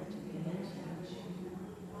the relative dimension,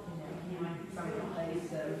 from a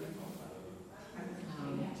place of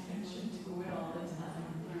attention to it all the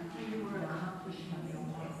time, not becoming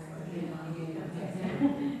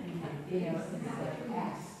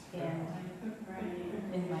and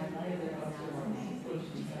in my life right now,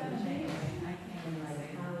 things have changed, and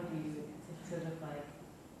like how do you sort of like,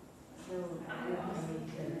 so I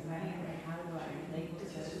need to, how do I relate to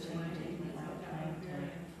those changes without trying to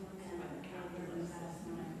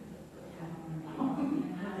how do I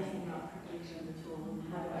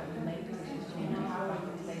relate to those changes? How do I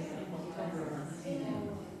place it in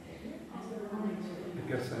I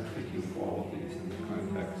guess I'm thinking qualities in the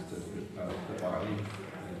context of the body and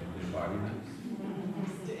the embodiment.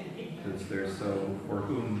 Because they're so, for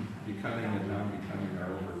whom becoming and non-becoming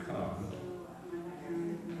are overcome.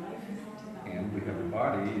 And we have a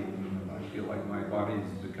body, and I feel like my body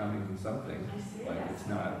is becoming something. Like it's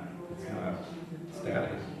not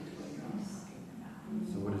static.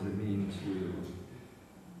 So what does it mean to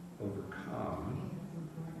overcome?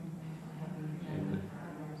 And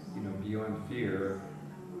beyond fear,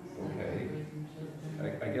 okay.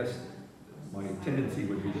 I guess my tendency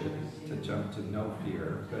would be to jump to no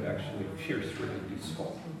fear, but actually fear is really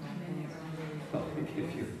useful. I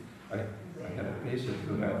had a patient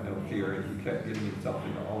who had no fear, and he kept getting himself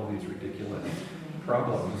into all of these ridiculous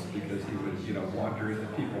problems because he would, wander into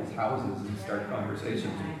people's houses and start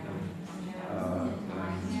conversations with them.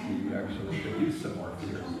 And he actually could use some more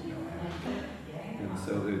fear. And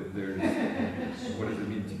so there's, what does it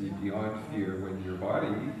mean to be beyond fear when your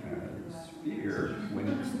body has fear, when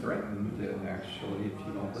it's threatened, and actually if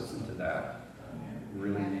you don't listen to that,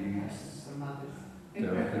 really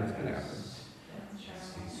terrible things can happen.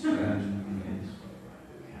 And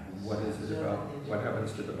what is it about, what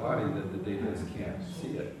happens to the body that the devas can't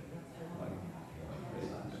see it? Like,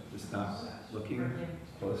 they're just not looking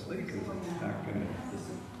closely because it's not going to, it's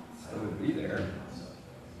still going to be there.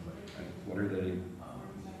 What are they?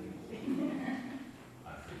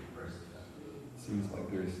 Seems like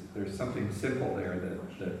there's something simple there that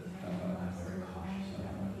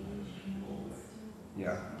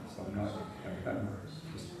so I'm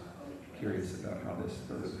just curious about how this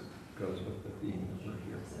sort of goes with the theme that we're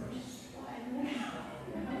here for.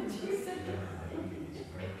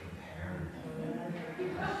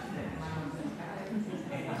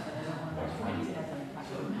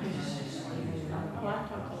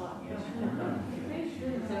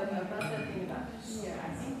 So about that thing about fear, I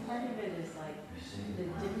think part of it is like the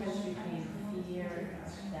difference between fear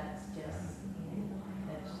that's just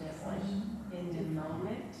like in the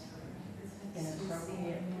moment,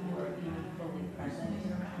 inappropriate, or being fully present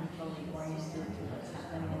and fully oriented to what's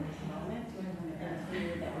happening in this moment, and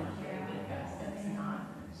fear that we carry with us that's not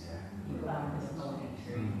about this moment.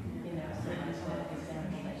 So just the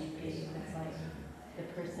example that you gave, it's like the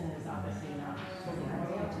person is obviously not fully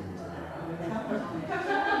oriented to that moment.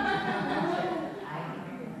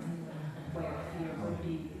 Where fear would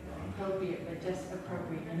be appropriate, but just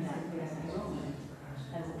appropriate in that present moment,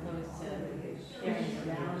 as opposed to carrying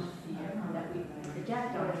around fear that we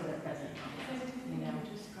project onto the present moment.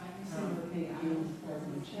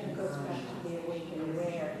 It goes back to the awakened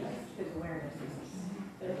aware, because awareness is.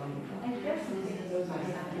 I guess those are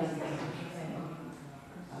happening.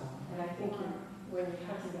 And I think when you're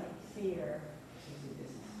talking about fear,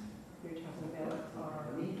 you're talking about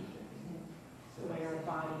the way our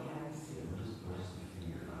body has,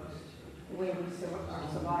 the way our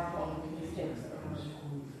survival instincts are,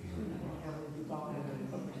 how we've evolved over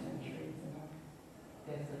centuries, and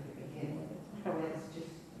how it's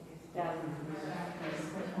just that.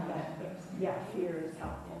 Yeah, fear is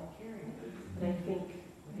helpful, and I think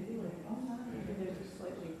there's a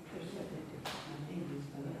slightly different.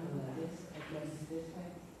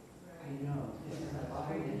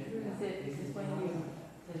 Is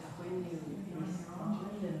when you respond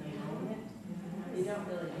in the moment, you don't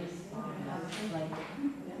really respond like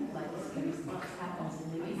the response happens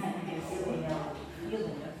immediately. There's really no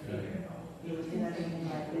feeling of fear.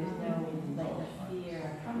 Like there's no like the fear.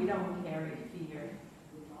 We don't carry fear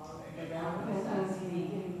around with us.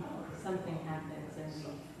 Something happens and we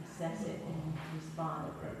assess it and respond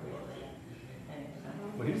appropriately.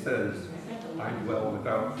 Well, he says, I dwell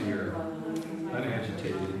without fear,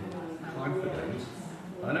 unagitated, confident,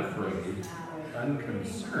 unafraid,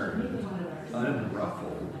 unconcerned,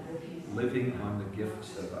 unruffled, living on the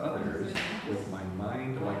gifts of others, with my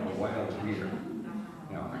mind like a wild deer.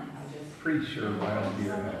 You know, I'm pretty sure wild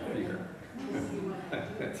deer have fear.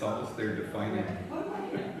 It's almost their defining.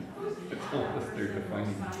 It's almost their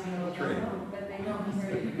defining trait.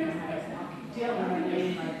 They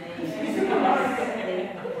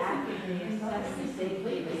actively assess the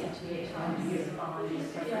safety of the situation and respond.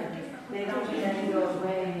 They don't then go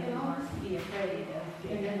away and be afraid of,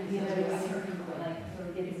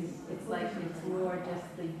 it's like it's more just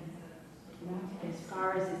as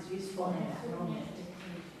far as it's useful in that moment,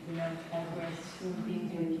 as whereas human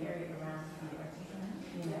beings would carry it around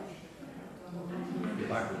here,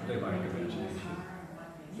 They lack imagination.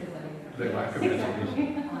 They lack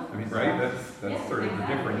imagination. I mean, right? That's sort of the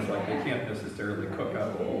difference. Like, they can't necessarily cook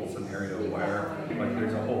up a whole scenario where, like,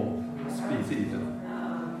 there's a whole species of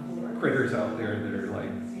critters out there that are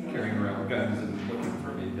like carrying around guns and looking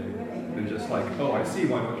for me. They're just like, oh, I see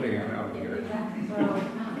one. Okay, I'm out here.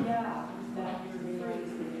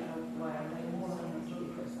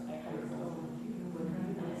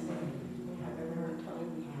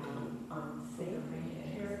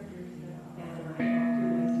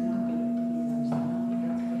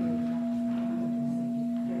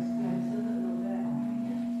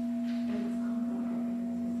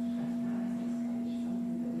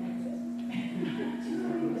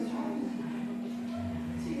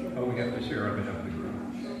 Oh, we have to share on behalf of the group.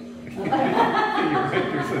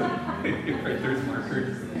 You're right, there's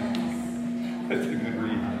markers. That's a good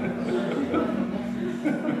read.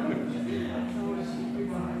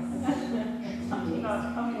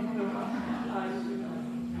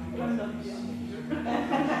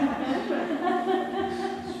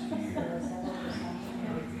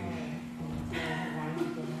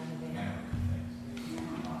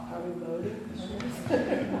 Are we voting?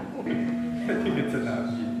 I think it's enough.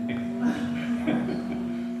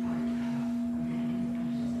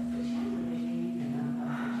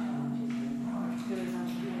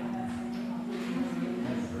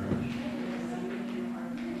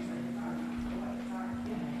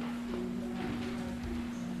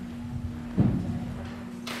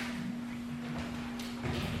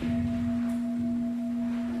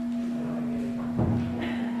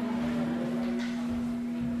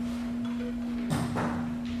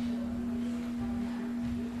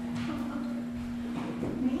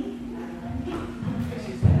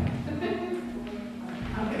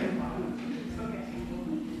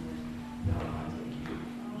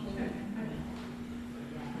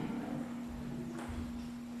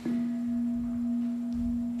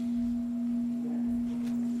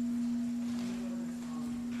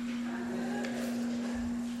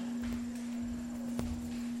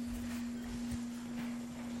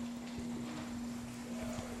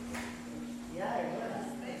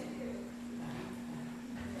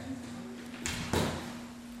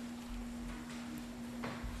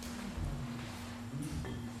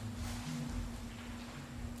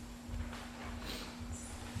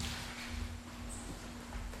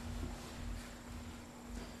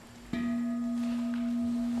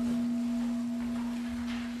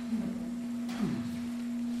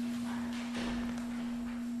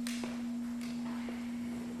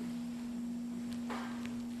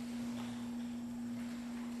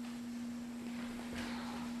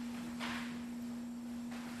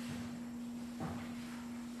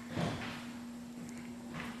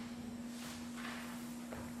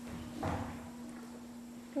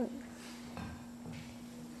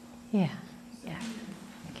 Yeah. I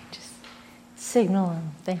can just signal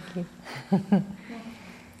them. Thank you.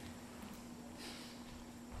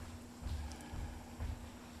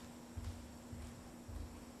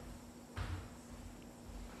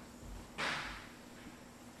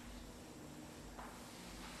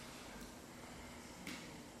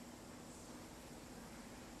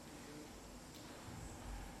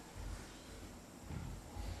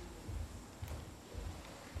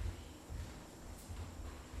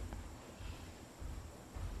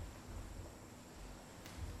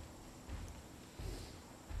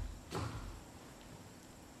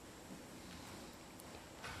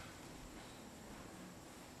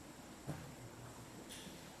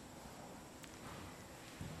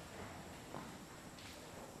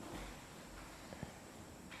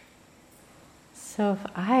 So if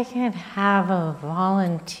I can have a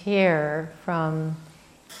volunteer from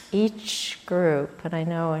each group, and I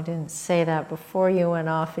know I didn't say that before you went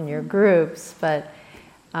off in your groups, but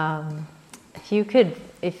if you could,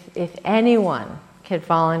 if anyone could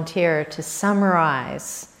volunteer to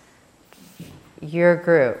summarize your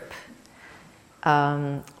group,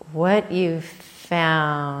 what you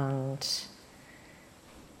found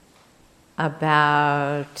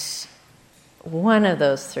about one of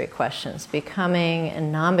those three questions, becoming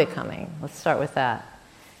and non-becoming. Let's start with that.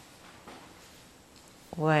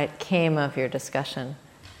 what came of your discussion?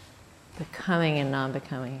 Becoming and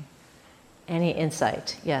non-becoming. Any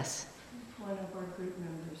insight? Yes? One of our group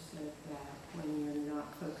members said that when you're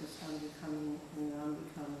not focused on becoming and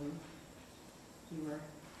non-becoming, you are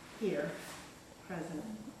here, present.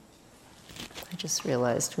 I just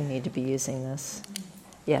realized we need to be using this.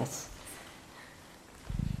 Yes?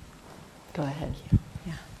 Go ahead.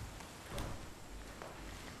 Yeah.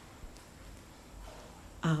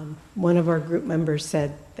 One of our group members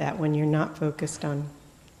said that when you're not focused on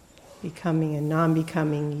becoming and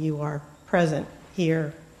non-becoming, you are present,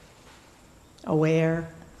 here, aware.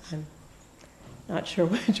 I'm not sure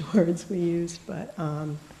which words we used, but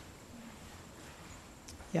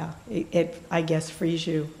yeah, it I guess frees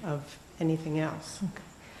you of anything else. Okay.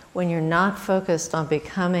 When you're not focused on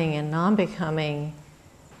becoming and non-becoming,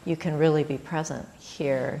 you can really be present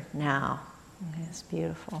here, now. Okay, it's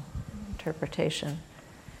beautiful interpretation.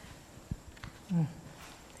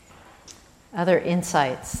 Other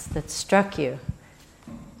insights that struck you?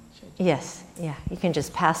 Yes, yeah, you can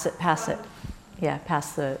just pass it. Yeah,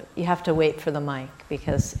 you have to wait for the mic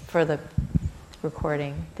because for the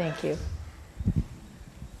recording. Thank you.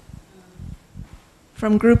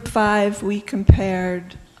 From group 5, we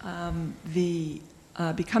compared the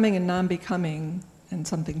becoming and non-becoming and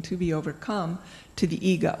something to be overcome to the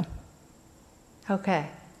ego. Okay.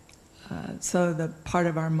 So the part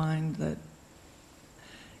of our mind that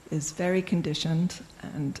is very conditioned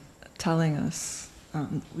and telling us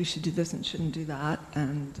we should do this and shouldn't do that,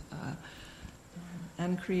 and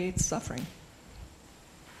creates suffering.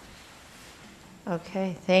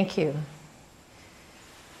 Okay, thank you.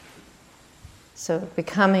 So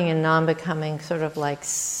becoming and non-becoming, sort of like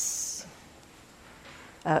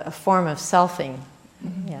a form of selfing.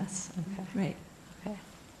 Mm-hmm. Yes. Okay. Right. Okay.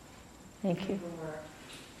 Thank you.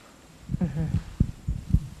 Mm-hmm.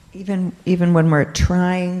 Even when we're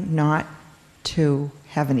trying not to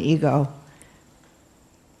have an ego,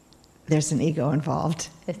 there's an ego involved.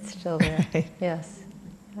 It's still there. Right. Yes.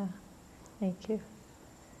 Yeah. Thank you.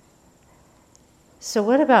 So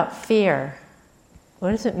what about fear?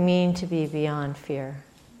 What does it mean to be beyond fear?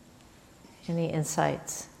 Any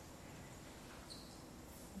insights?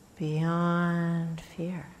 Beyond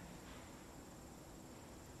fear.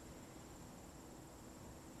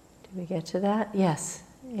 Did we get to that? Yes.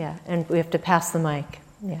 Yeah. And we have to pass the mic.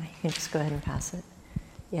 Yeah, you can just go ahead and pass it.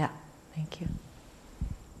 Yeah. Thank you.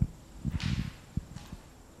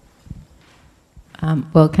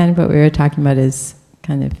 Well, kind of what we were talking about is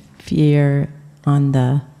kind of fear on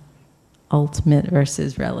the ultimate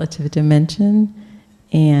versus relative dimension,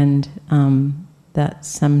 and that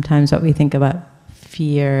sometimes what we think about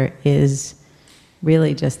fear is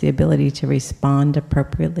really just the ability to respond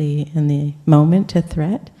appropriately in the moment to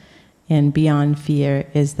threat, and beyond fear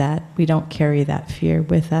is that we don't carry that fear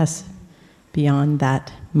with us beyond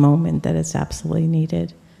that moment that it's absolutely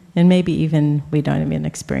needed. And maybe even we don't even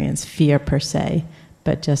experience fear per se,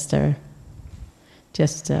 but just a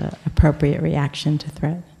appropriate reaction to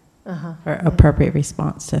threat, or appropriate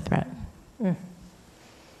response to threat. Mm.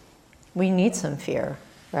 We need some fear,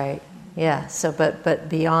 right? Yeah. So, but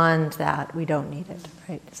beyond that, we don't need it,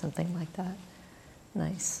 right? Something like that.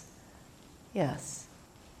 Nice. Yes.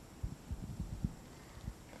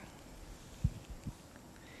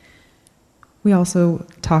 We also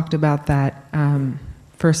talked about that,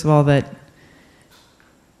 first of all, that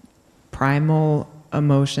primal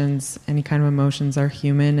emotions, any kind of emotions, are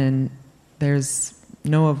human and there's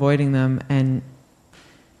no avoiding them. And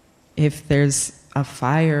if there's a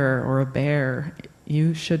fire or a bear,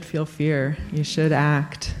 you should feel fear. You should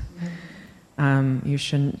act. You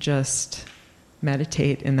shouldn't just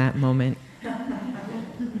meditate in that moment.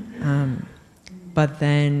 But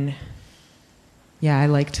then, yeah, I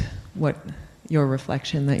liked what your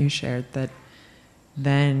reflection that you shared, that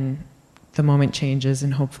then the moment changes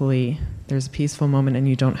and hopefully there's a peaceful moment and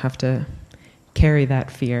you don't have to carry that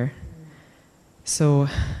fear. So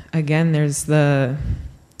again,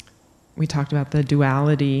 we talked about the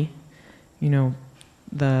duality,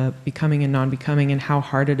 the becoming and non-becoming, and how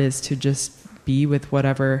hard it is to just be with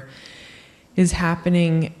whatever is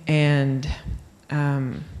happening and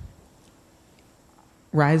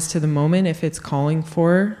rise to the moment if it's calling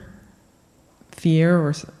for fear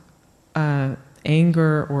or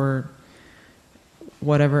anger or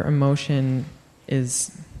whatever emotion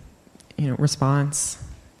is, response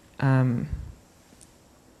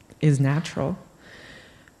is natural.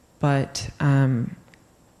 But then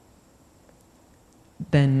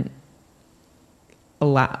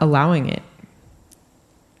allowing it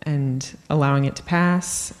and allowing it to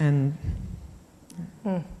pass and...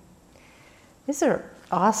 These are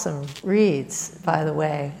awesome reads, by the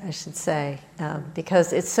way, I should say,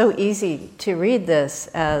 because it's so easy to read this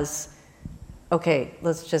as, okay,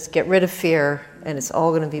 let's just get rid of fear and it's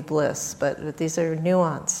all going to be bliss. But these are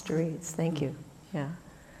nuanced reads. Thank you. Yeah.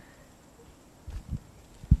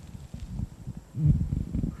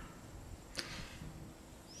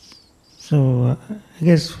 So I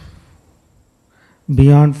guess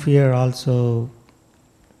beyond fear also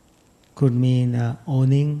could mean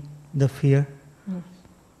owning the fear,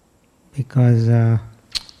 because I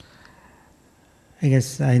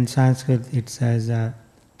guess in Sanskrit it says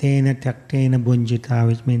tena taktena bunjita,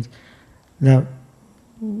 which means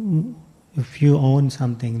if you own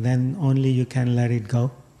something, then only you can let it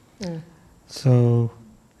go. So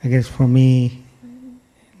I guess for me,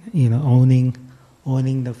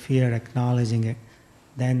 owning the fear, acknowledging it,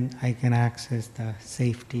 then I can access the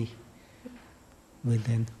safety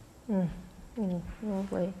within.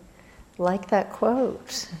 Lovely. Like that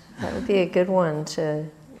quote. That would be a good one to,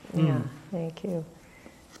 yeah, thank you.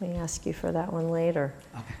 Let me ask you for that one later.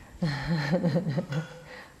 Okay.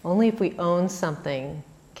 Only if we own something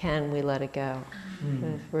can we let it go.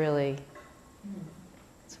 It's really,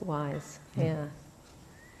 it's wise, yeah.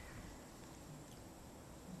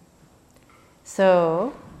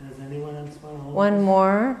 So, does anyone else want to hold one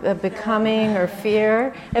more, becoming or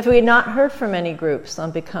fear. If we had not heard from any groups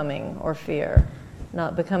on becoming or fear,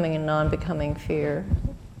 not becoming and non-becoming fear,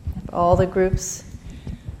 if all the groups.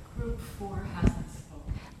 Group 4 hasn't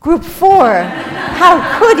spoken. Group 4, how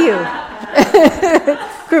could you?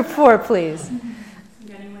 Group 4, please.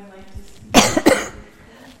 Would anyone like to speak?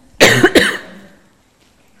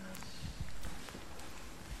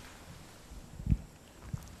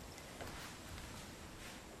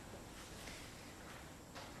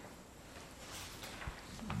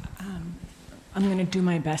 I'm going to do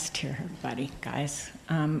my best here, everybody, guys.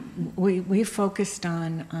 We focused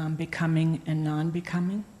on becoming and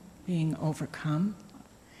non-becoming, being overcome,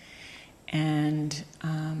 and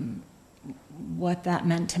what that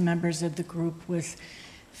meant to members of the group was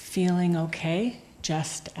feeling okay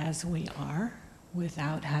just as we are,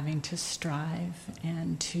 without having to strive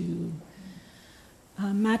and to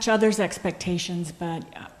match others' expectations, but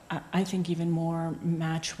I think even more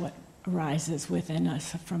match what arises within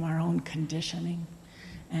us from our own conditioning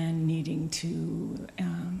and needing to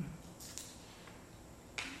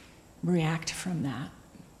react from that,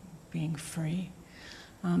 being free.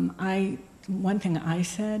 One thing I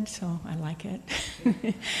said, so I like it,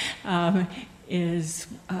 is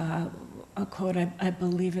a quote, I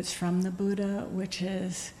believe it's from the Buddha, which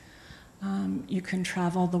is, you can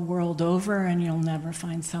travel the world over and you'll never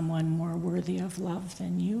find someone more worthy of love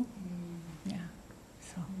than you. Yeah,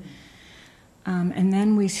 so. And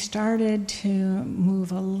then we started to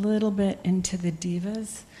move a little bit into the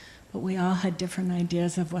devas, but we all had different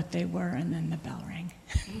ideas of what they were, and then the bell rang.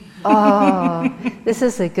 Oh, this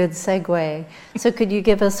is a good segue. So could you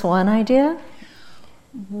give us one idea?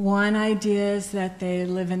 One idea is that they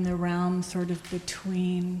live in the realm sort of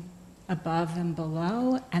between above and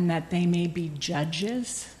below, and that they may be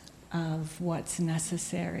judges of what's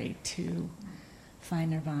necessary to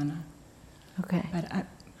find nirvana. Okay. But I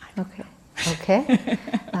don't know. Okay.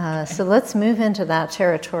 So let's move into that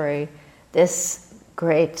territory. This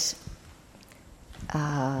great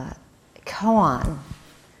koan,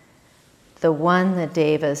 the one the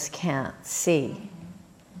devas can't see.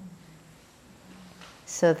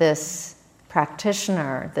 So this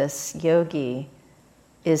practitioner, this yogi,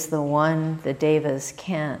 is the one the devas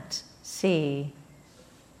can't see.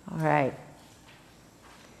 All right.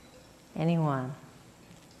 Anyone?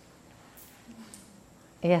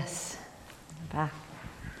 Yes. Back.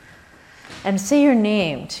 And say your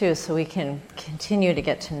name too, so we can continue to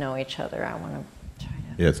get to know each other. I want to try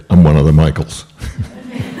to. Yes, I'm one of the Michaels.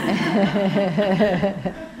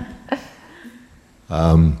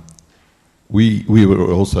 We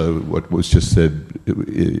were also, what was just said,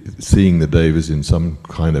 seeing the devas in some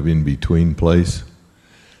kind of in-between place.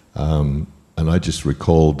 And I just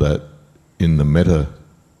recalled that in the metta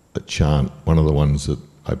chant, one of the ones that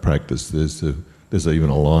I practice, there's even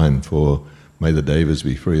a line for, may the devas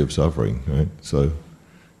be free of suffering, right? So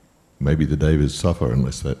maybe the devas suffer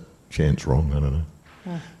unless that chant's wrong, I don't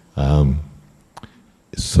know.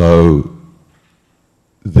 So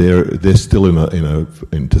they're still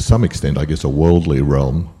in to some extent, I guess, a worldly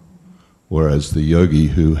realm, whereas the yogi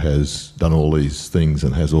who has done all these things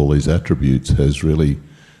and has all these attributes has really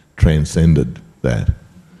transcended that.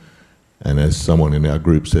 And as someone in our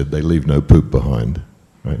group said, they leave no poop behind,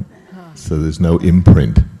 right? So there's no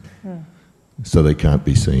imprint, so they can't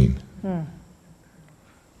be seen.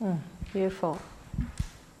 Beautiful.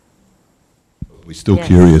 We're still Yes.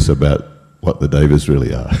 curious about what the devas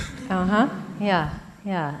really are. Uh-huh. Yeah,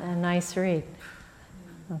 a nice read.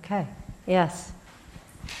 Okay, yes.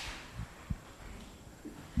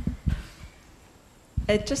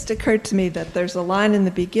 It just occurred to me that there's a line in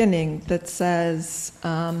the beginning that says,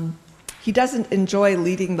 he doesn't enjoy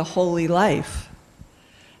leading the holy life.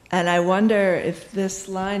 And I wonder if this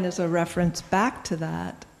line is a reference back to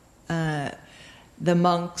that. The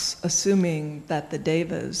monks assuming that the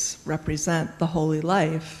devas represent the holy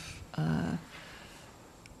life.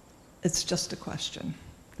 It's just a question.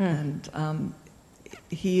 And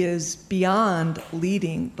he is beyond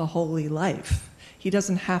leading the holy life. He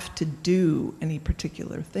doesn't have to do any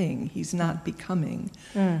particular thing. He's not becoming.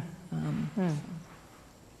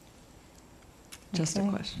 Just a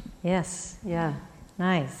question. Yes, yeah,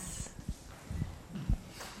 nice.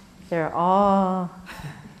 They're all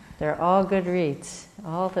good reads,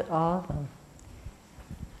 all of them.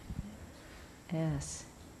 Yes.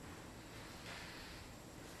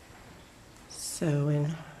 So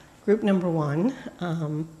in group number 1,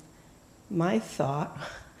 my thought,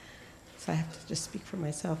 so I have to just speak for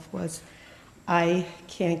myself, was I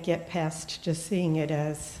can't get past just seeing it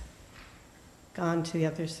as gone to the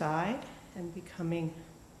other side and becoming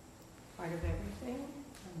part of everything.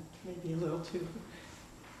 Maybe a little too.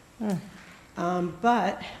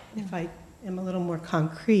 But if I am a little more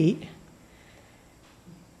concrete,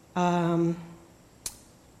 when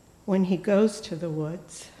he goes to the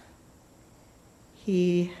woods,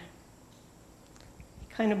 he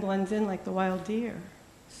kind of blends in like the wild deer.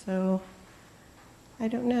 So I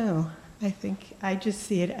don't know. I think I just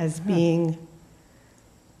see it as being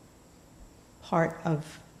part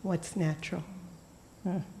of what's natural.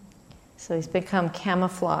 So he's become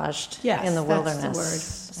camouflaged in the wilderness. That's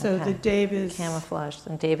the word. So the devas... Camouflaged,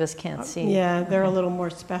 and devas can't see. Yeah, they're a little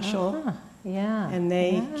more special. Yeah. And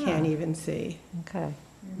they can't even see. Okay.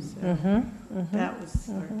 So that was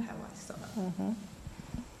sort of how I saw it.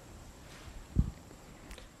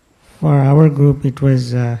 For our group, it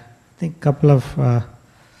was, I think, a couple of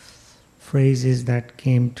phrases that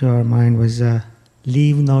came to our mind was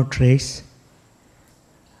leave no trace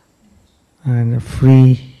and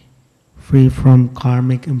free from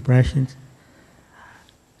karmic impressions.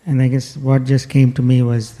 And I guess what just came to me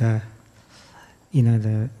was the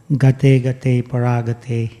gate gate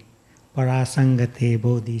paragate parasangate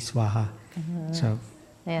bodhi swaha. So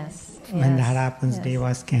yes, when that happens,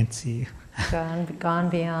 devas can't see you. Gone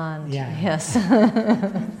beyond. Yeah. Yes.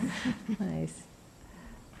 Nice.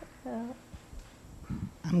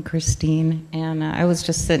 I'm Christine, and I was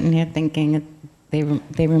just sitting here thinking they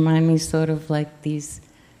remind me sort of like these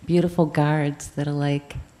beautiful guards that are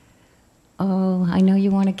like, oh, I know you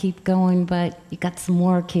want to keep going, but you got some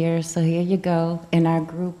work here, so here you go. And our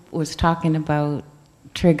group was talking about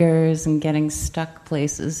triggers and getting stuck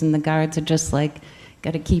places, and the guards are just like,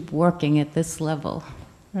 got to keep working at this level.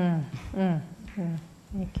 Thank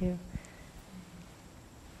you.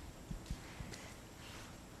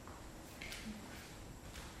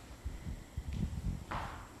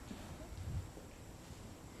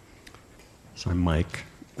 So I'm Mike.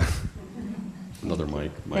 Another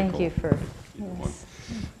Mike. Michael. Thank you for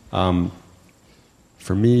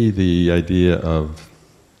For me, the idea of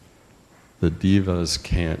the devas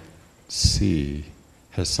can't see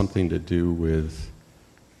has something to do with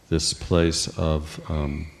this place of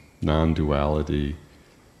non-duality,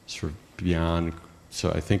 sort of beyond.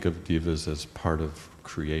 So I think of devas as part of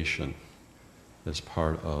creation, as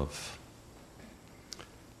part of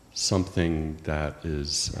something that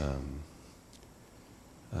is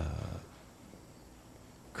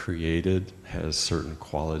created, has certain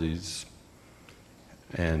qualities,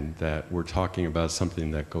 and that we're talking about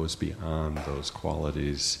something that goes beyond those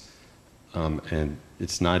qualities, and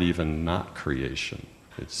it's not even not creation.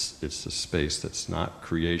 It's a space that's not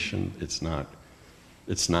creation. It's not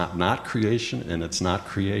creation, and it's not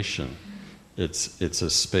creation. It's a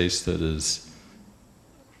space that is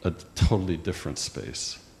a totally different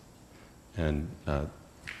space, and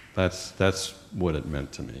that's what it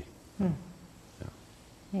meant to me. Yeah.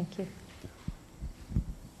 Thank you.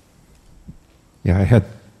 Yeah, I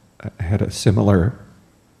had a similar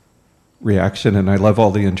reaction, and I love all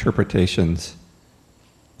the interpretations.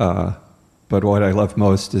 But what I love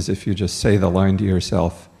most is if you just say the line to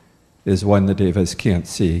yourself, is one the devas can't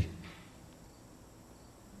see.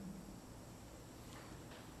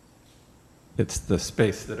 It's the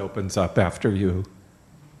space that opens up after you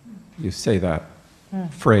say that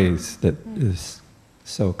phrase that is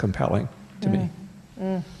so compelling to me.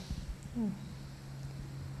 Thank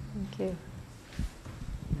you.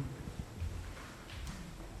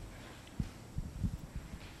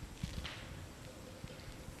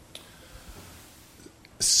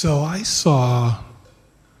 So I saw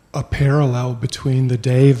a parallel between the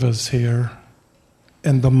devas here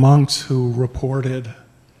and the monks who reported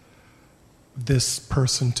this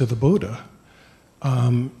person to the Buddha.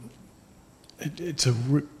 It's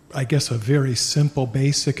I guess a very simple,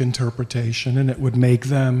 basic interpretation, and it would make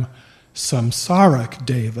them samsaric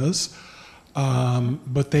devas,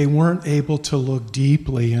 but they weren't able to look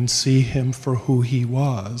deeply and see him for who he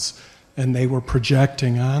was, and they were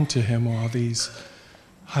projecting onto him all these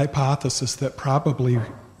hypotheses that probably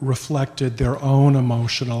reflected their own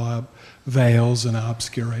emotional veils and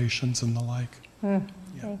obscurations and the like.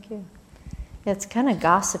 Thank you. It's kind of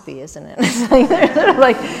gossipy, isn't it? It's like they're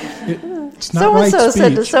like, it's not right so-and-so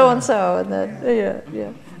said to speech. so-and-so, and then,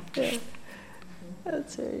 yeah.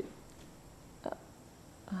 That's right.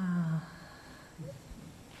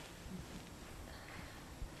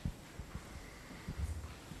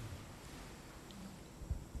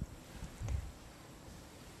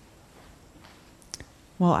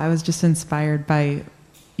 Well, I was just inspired by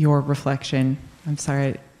your reflection. I'm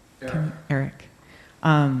sorry, Eric.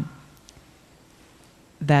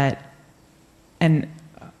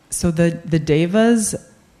 So the devas,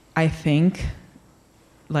 I think,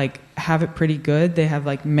 like, have it pretty good. They have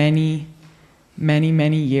like many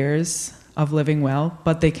years of living well,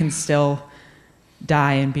 but they can still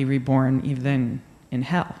die and be reborn even in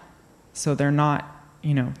hell. So they're not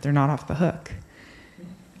off the hook.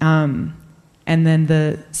 And then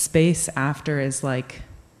the space after is like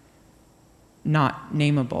not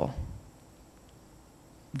nameable.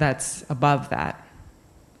 That's above that.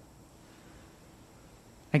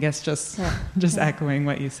 I guess just echoing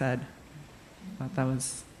what you said. I thought that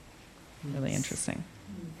was really interesting.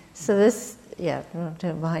 So this,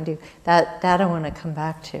 behind you, that I want to come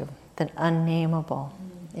back to, the unnameable.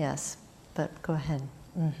 Yes, but go ahead.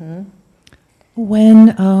 Mm-hmm.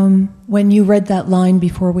 When you read that line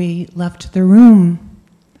before we left the room,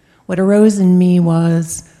 what arose in me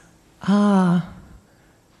was, what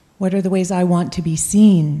are the ways I want to be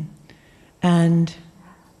seen? And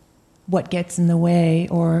what gets in the way,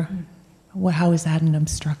 or how is that an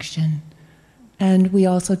obstruction? And we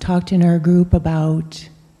also talked in our group about,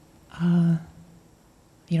 I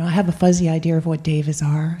have a fuzzy idea of what devas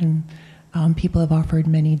are, and people have offered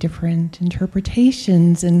many different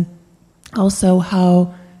interpretations, and also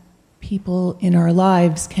how people in our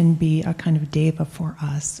lives can be a kind of deva for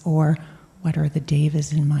us, or what are the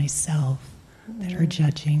devas in myself that are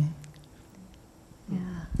judging. Yeah,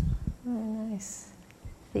 very nice.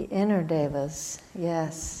 The inner devas,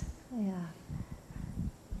 yes, yeah.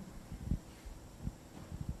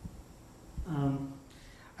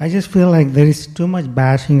 I just feel like there is too much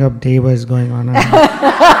bashing of devas going on.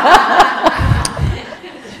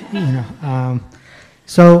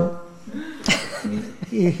 So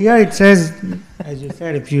here it says, as you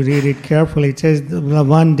said, if you read it carefully, it says the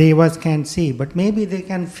one devas can see, but maybe they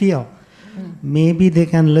can feel, maybe they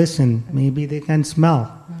can listen, maybe they can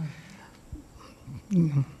smell.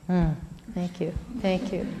 Thank you.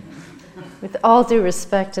 With all due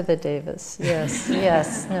respect to the devas,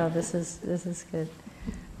 yes. No, this is good.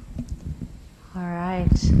 All right.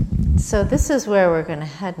 So this is where we're going to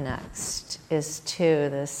head next, is to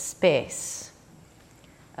this space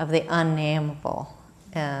of the unnameable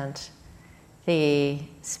and the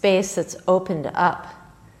space that's opened up.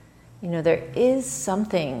 There is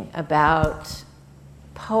something about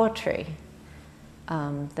poetry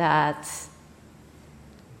that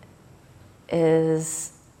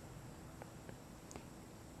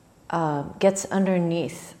gets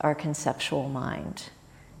underneath our conceptual mind.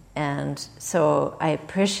 And so I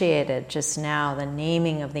appreciated just now the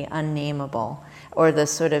naming of the unnameable, or the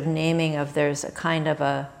sort of naming of there's a kind of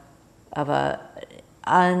a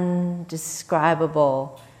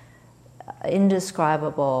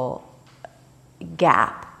indescribable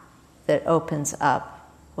gap that opens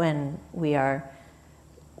up when we are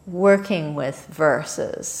working with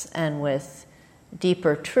verses and with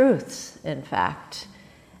deeper truths, in fact,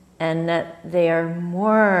 and that they are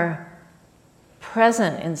more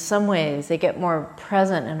present in some ways. They get more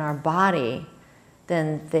present in our body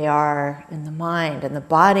than they are in the mind, and the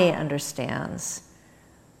body understands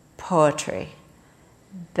poetry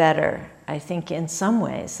better, I think, in some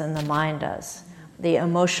ways than the mind does. The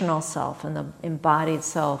emotional self and the embodied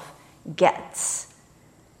self gets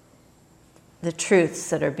the truths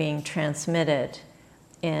that are being transmitted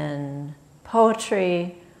in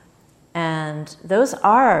poetry, and those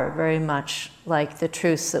are very much like the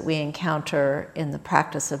truths that we encounter in the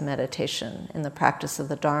practice of meditation, in the practice of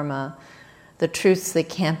the Dharma, the truths that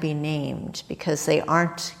can't be named because they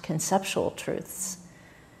aren't conceptual truths.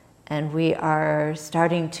 And we are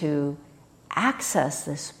starting to access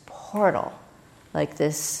this portal, like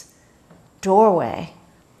this doorway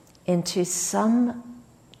into some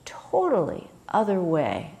totally other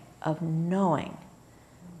way of knowing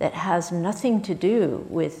that has nothing to do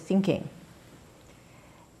with thinking.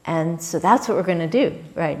 And so that's what we're going to do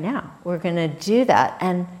right now. We're going to do that.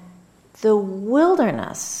 And the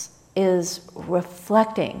wilderness is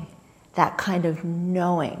reflecting that kind of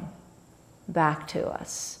knowing back to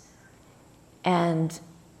us. And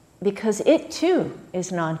because it too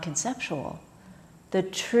is non-conceptual. The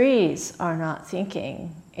trees are not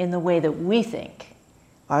thinking in the way that we think.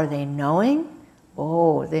 Are they knowing?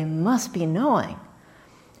 Oh, they must be knowing.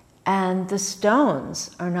 And the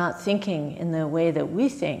stones are not thinking in the way that we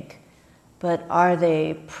think, but are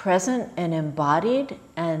they present and embodied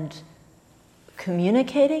and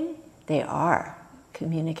communicating? They are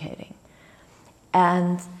communicating.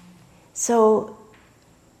 And so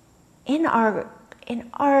in our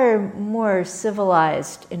more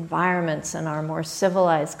civilized environments and our more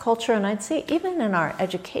civilized culture, and I'd say even in our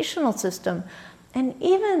educational system, and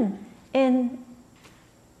even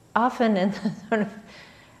often in the sort of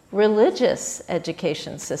religious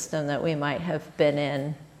education system that we might have been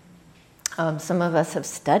in. Some of us have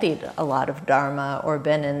studied a lot of Dharma or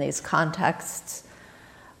been in these contexts.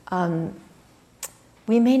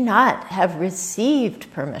 We may not have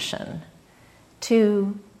received permission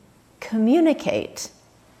to communicate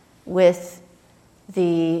with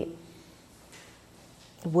the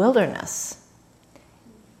wilderness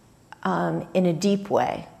in a deep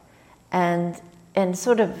way. And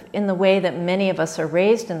sort of in the way that many of us are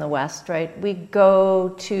raised in the West, right? We go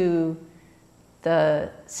to the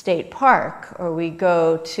state park, or we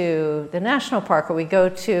go to the national park, or we go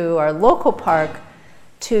to our local park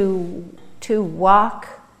to walk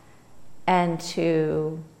and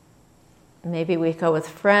to, maybe we go with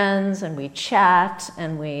friends and we chat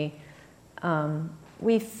and we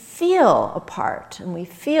feel a part and we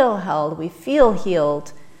feel held, we feel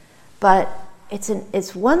healed, but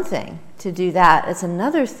it's one thing to do that. It's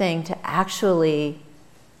another thing to actually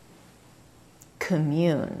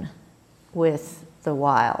commune with the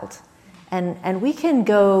wild. And we can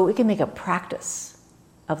make a practice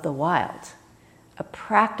of the wild, a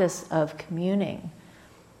practice of communing.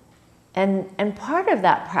 And part of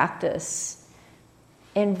that practice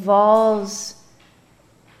involves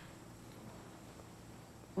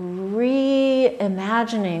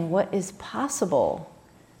reimagining what is possible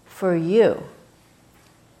for you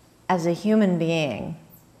as a human being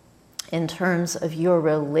in terms of your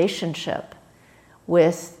relationship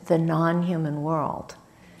with the non-human world.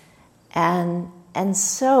 And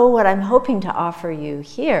so what I'm hoping to offer you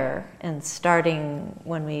here, and starting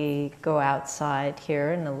when we go outside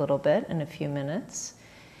here in a little bit, in a few minutes,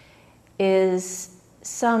 is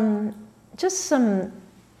some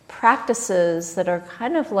practices that are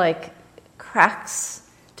kind of like cracks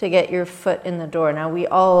to get your foot in the door. Now, we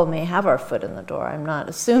all may have our foot in the door. I'm not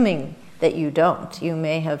assuming that you don't. You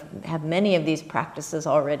may have many of these practices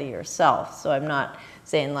already yourself. So I'm not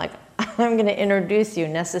saying like, I'm going to introduce you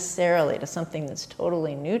necessarily to something that's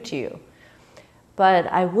totally new to you. But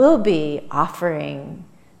I will be offering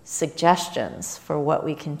suggestions for what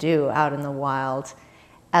we can do out in the wild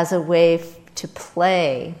as a way to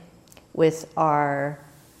play with our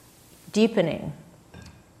deepening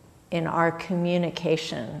in our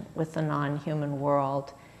communication with the non-human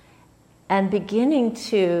world, and beginning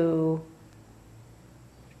to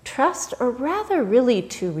trust, or rather really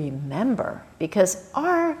to remember, because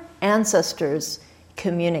our ancestors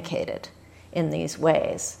communicated in these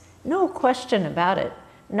ways. No question about it.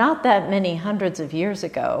 Not that many hundreds of years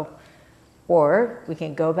ago, or we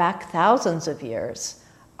can go back thousands of years,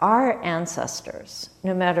 our ancestors,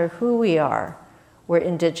 no matter who we are, were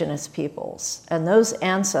indigenous peoples. And those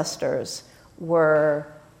ancestors were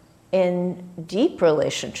in deep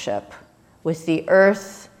relationship with the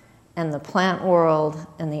earth and the plant world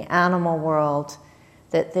and the animal world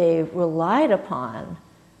that they relied upon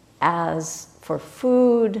as for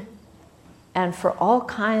food and for all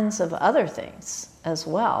kinds of other things as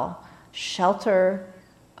well. Shelter,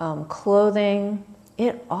 clothing,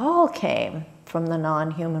 it all came from the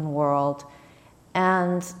non-human world.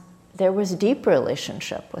 And there was deep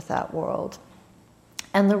relationship with that world.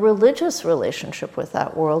 And the religious relationship with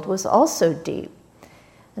that world was also deep.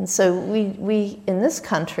 And so we in this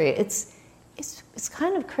country, it's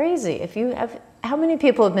kind of crazy. If you have, how many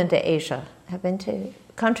people have been to Asia? Have been to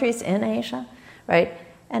countries in Asia, right?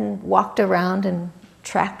 And walked around and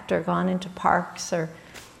trekked or gone into parks, or,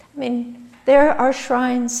 I mean, there are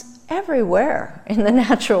shrines everywhere in the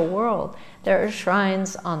natural world. There are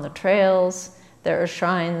shrines on the trails. There are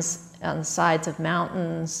shrines on the sides of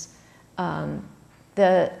mountains.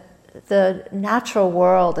 the natural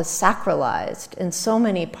world is sacralized in so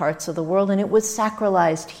many parts of the world, and it was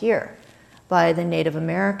sacralized here by the Native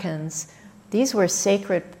Americans. These were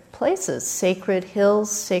sacred places, sacred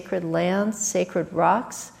hills, sacred lands, sacred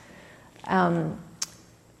rocks.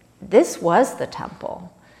 This was the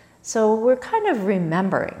temple. So we're kind of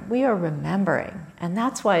remembering. We are remembering, and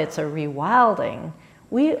that's why it's a rewilding.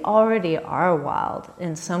 We already are wild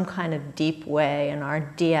in some kind of deep way in our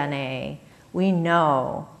DNA. We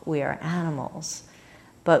know we are animals,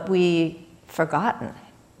 but we've forgotten,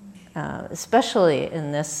 especially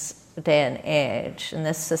in this day and age, in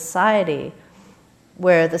this society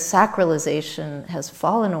where the sacralization has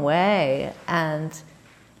fallen away, and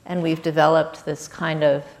we've developed this kind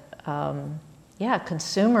of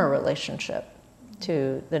consumer relationship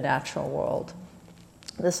to the natural world.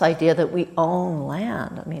 This idea that we own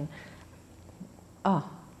land. I mean,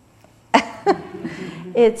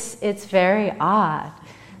 it's very odd.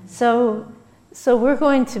 So we're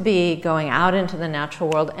going to be going out into the natural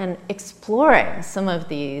world and exploring some of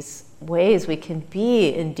these ways we can be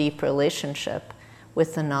in deep relationship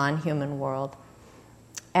with the non-human world.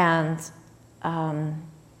 And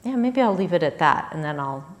maybe I'll leave it at that, and then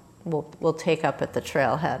we'll take up at the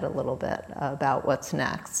trailhead a little bit about what's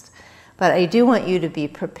next. But I do want you to be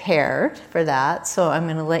prepared for that, so I'm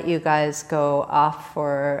going to let you guys go off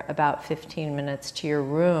for about 15 minutes to your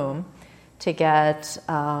room to get.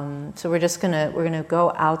 So we're gonna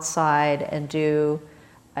go outside and do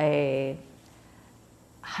a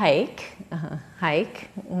hike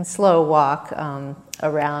and slow walk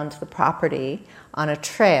around the property on a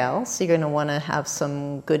trail. So you're going to want to have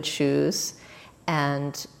some good shoes,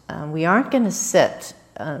 and we aren't going to sit.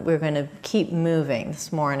 We're going to keep moving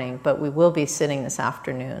this morning, but we will be sitting this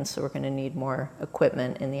afternoon, so we're going to need more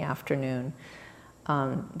equipment in the afternoon.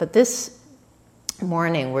 But this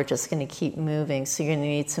morning, we're just going to keep moving, so you're going to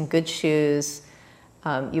need some good shoes.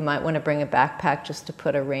 You might want to bring a backpack just to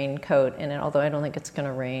put a raincoat in it, although I don't think it's going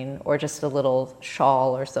to rain, or just a little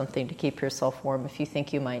shawl or something to keep yourself warm if you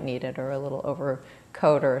think you might need it, or a little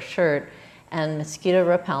overcoat or a shirt. And mosquito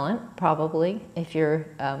repellent, probably, if you're,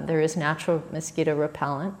 there is natural mosquito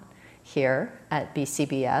repellent here at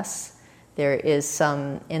BCBS. There is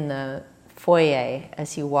some in the foyer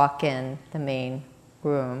as you walk in the main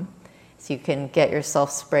room. So you can get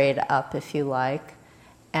yourself sprayed up if you like.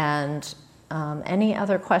 And any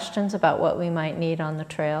other questions about what we might need on the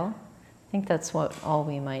trail? I think that's all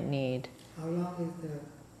we might need. How long is the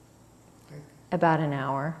hike? About an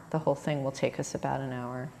hour. The whole thing will take us about an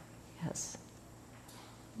hour. Yes.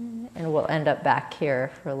 And we'll end up back here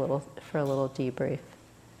for a little debrief.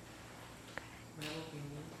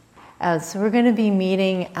 So we're going to be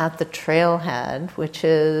meeting at the trailhead, which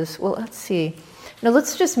is, well, let's see. No,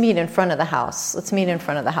 let's just meet in front of the house. Let's meet in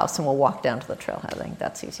front of the house and we'll walk down to the trailhead. I think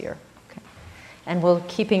that's easier. Okay. And we're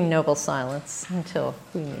keeping noble silence until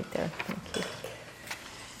we meet there. Thank you.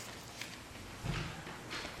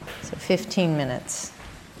 So 15 minutes,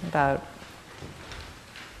 about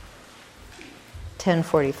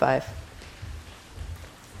 10:45.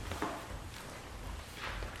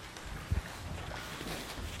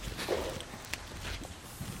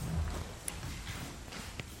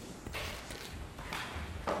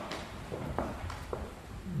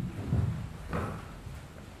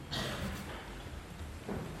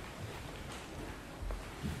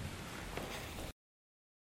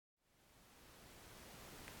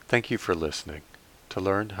 Thank you for listening. To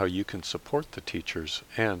learn how you can support the teachers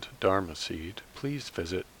and Dharma Seed, please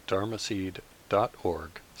visit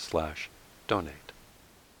dharmaseed.org/donate.